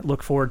 Jeff, I know. and I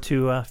look forward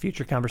to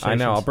future I conversations.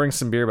 know. I'll bring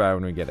some beer by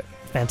when we get it.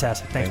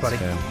 Fantastic. Thanks buddy.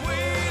 man.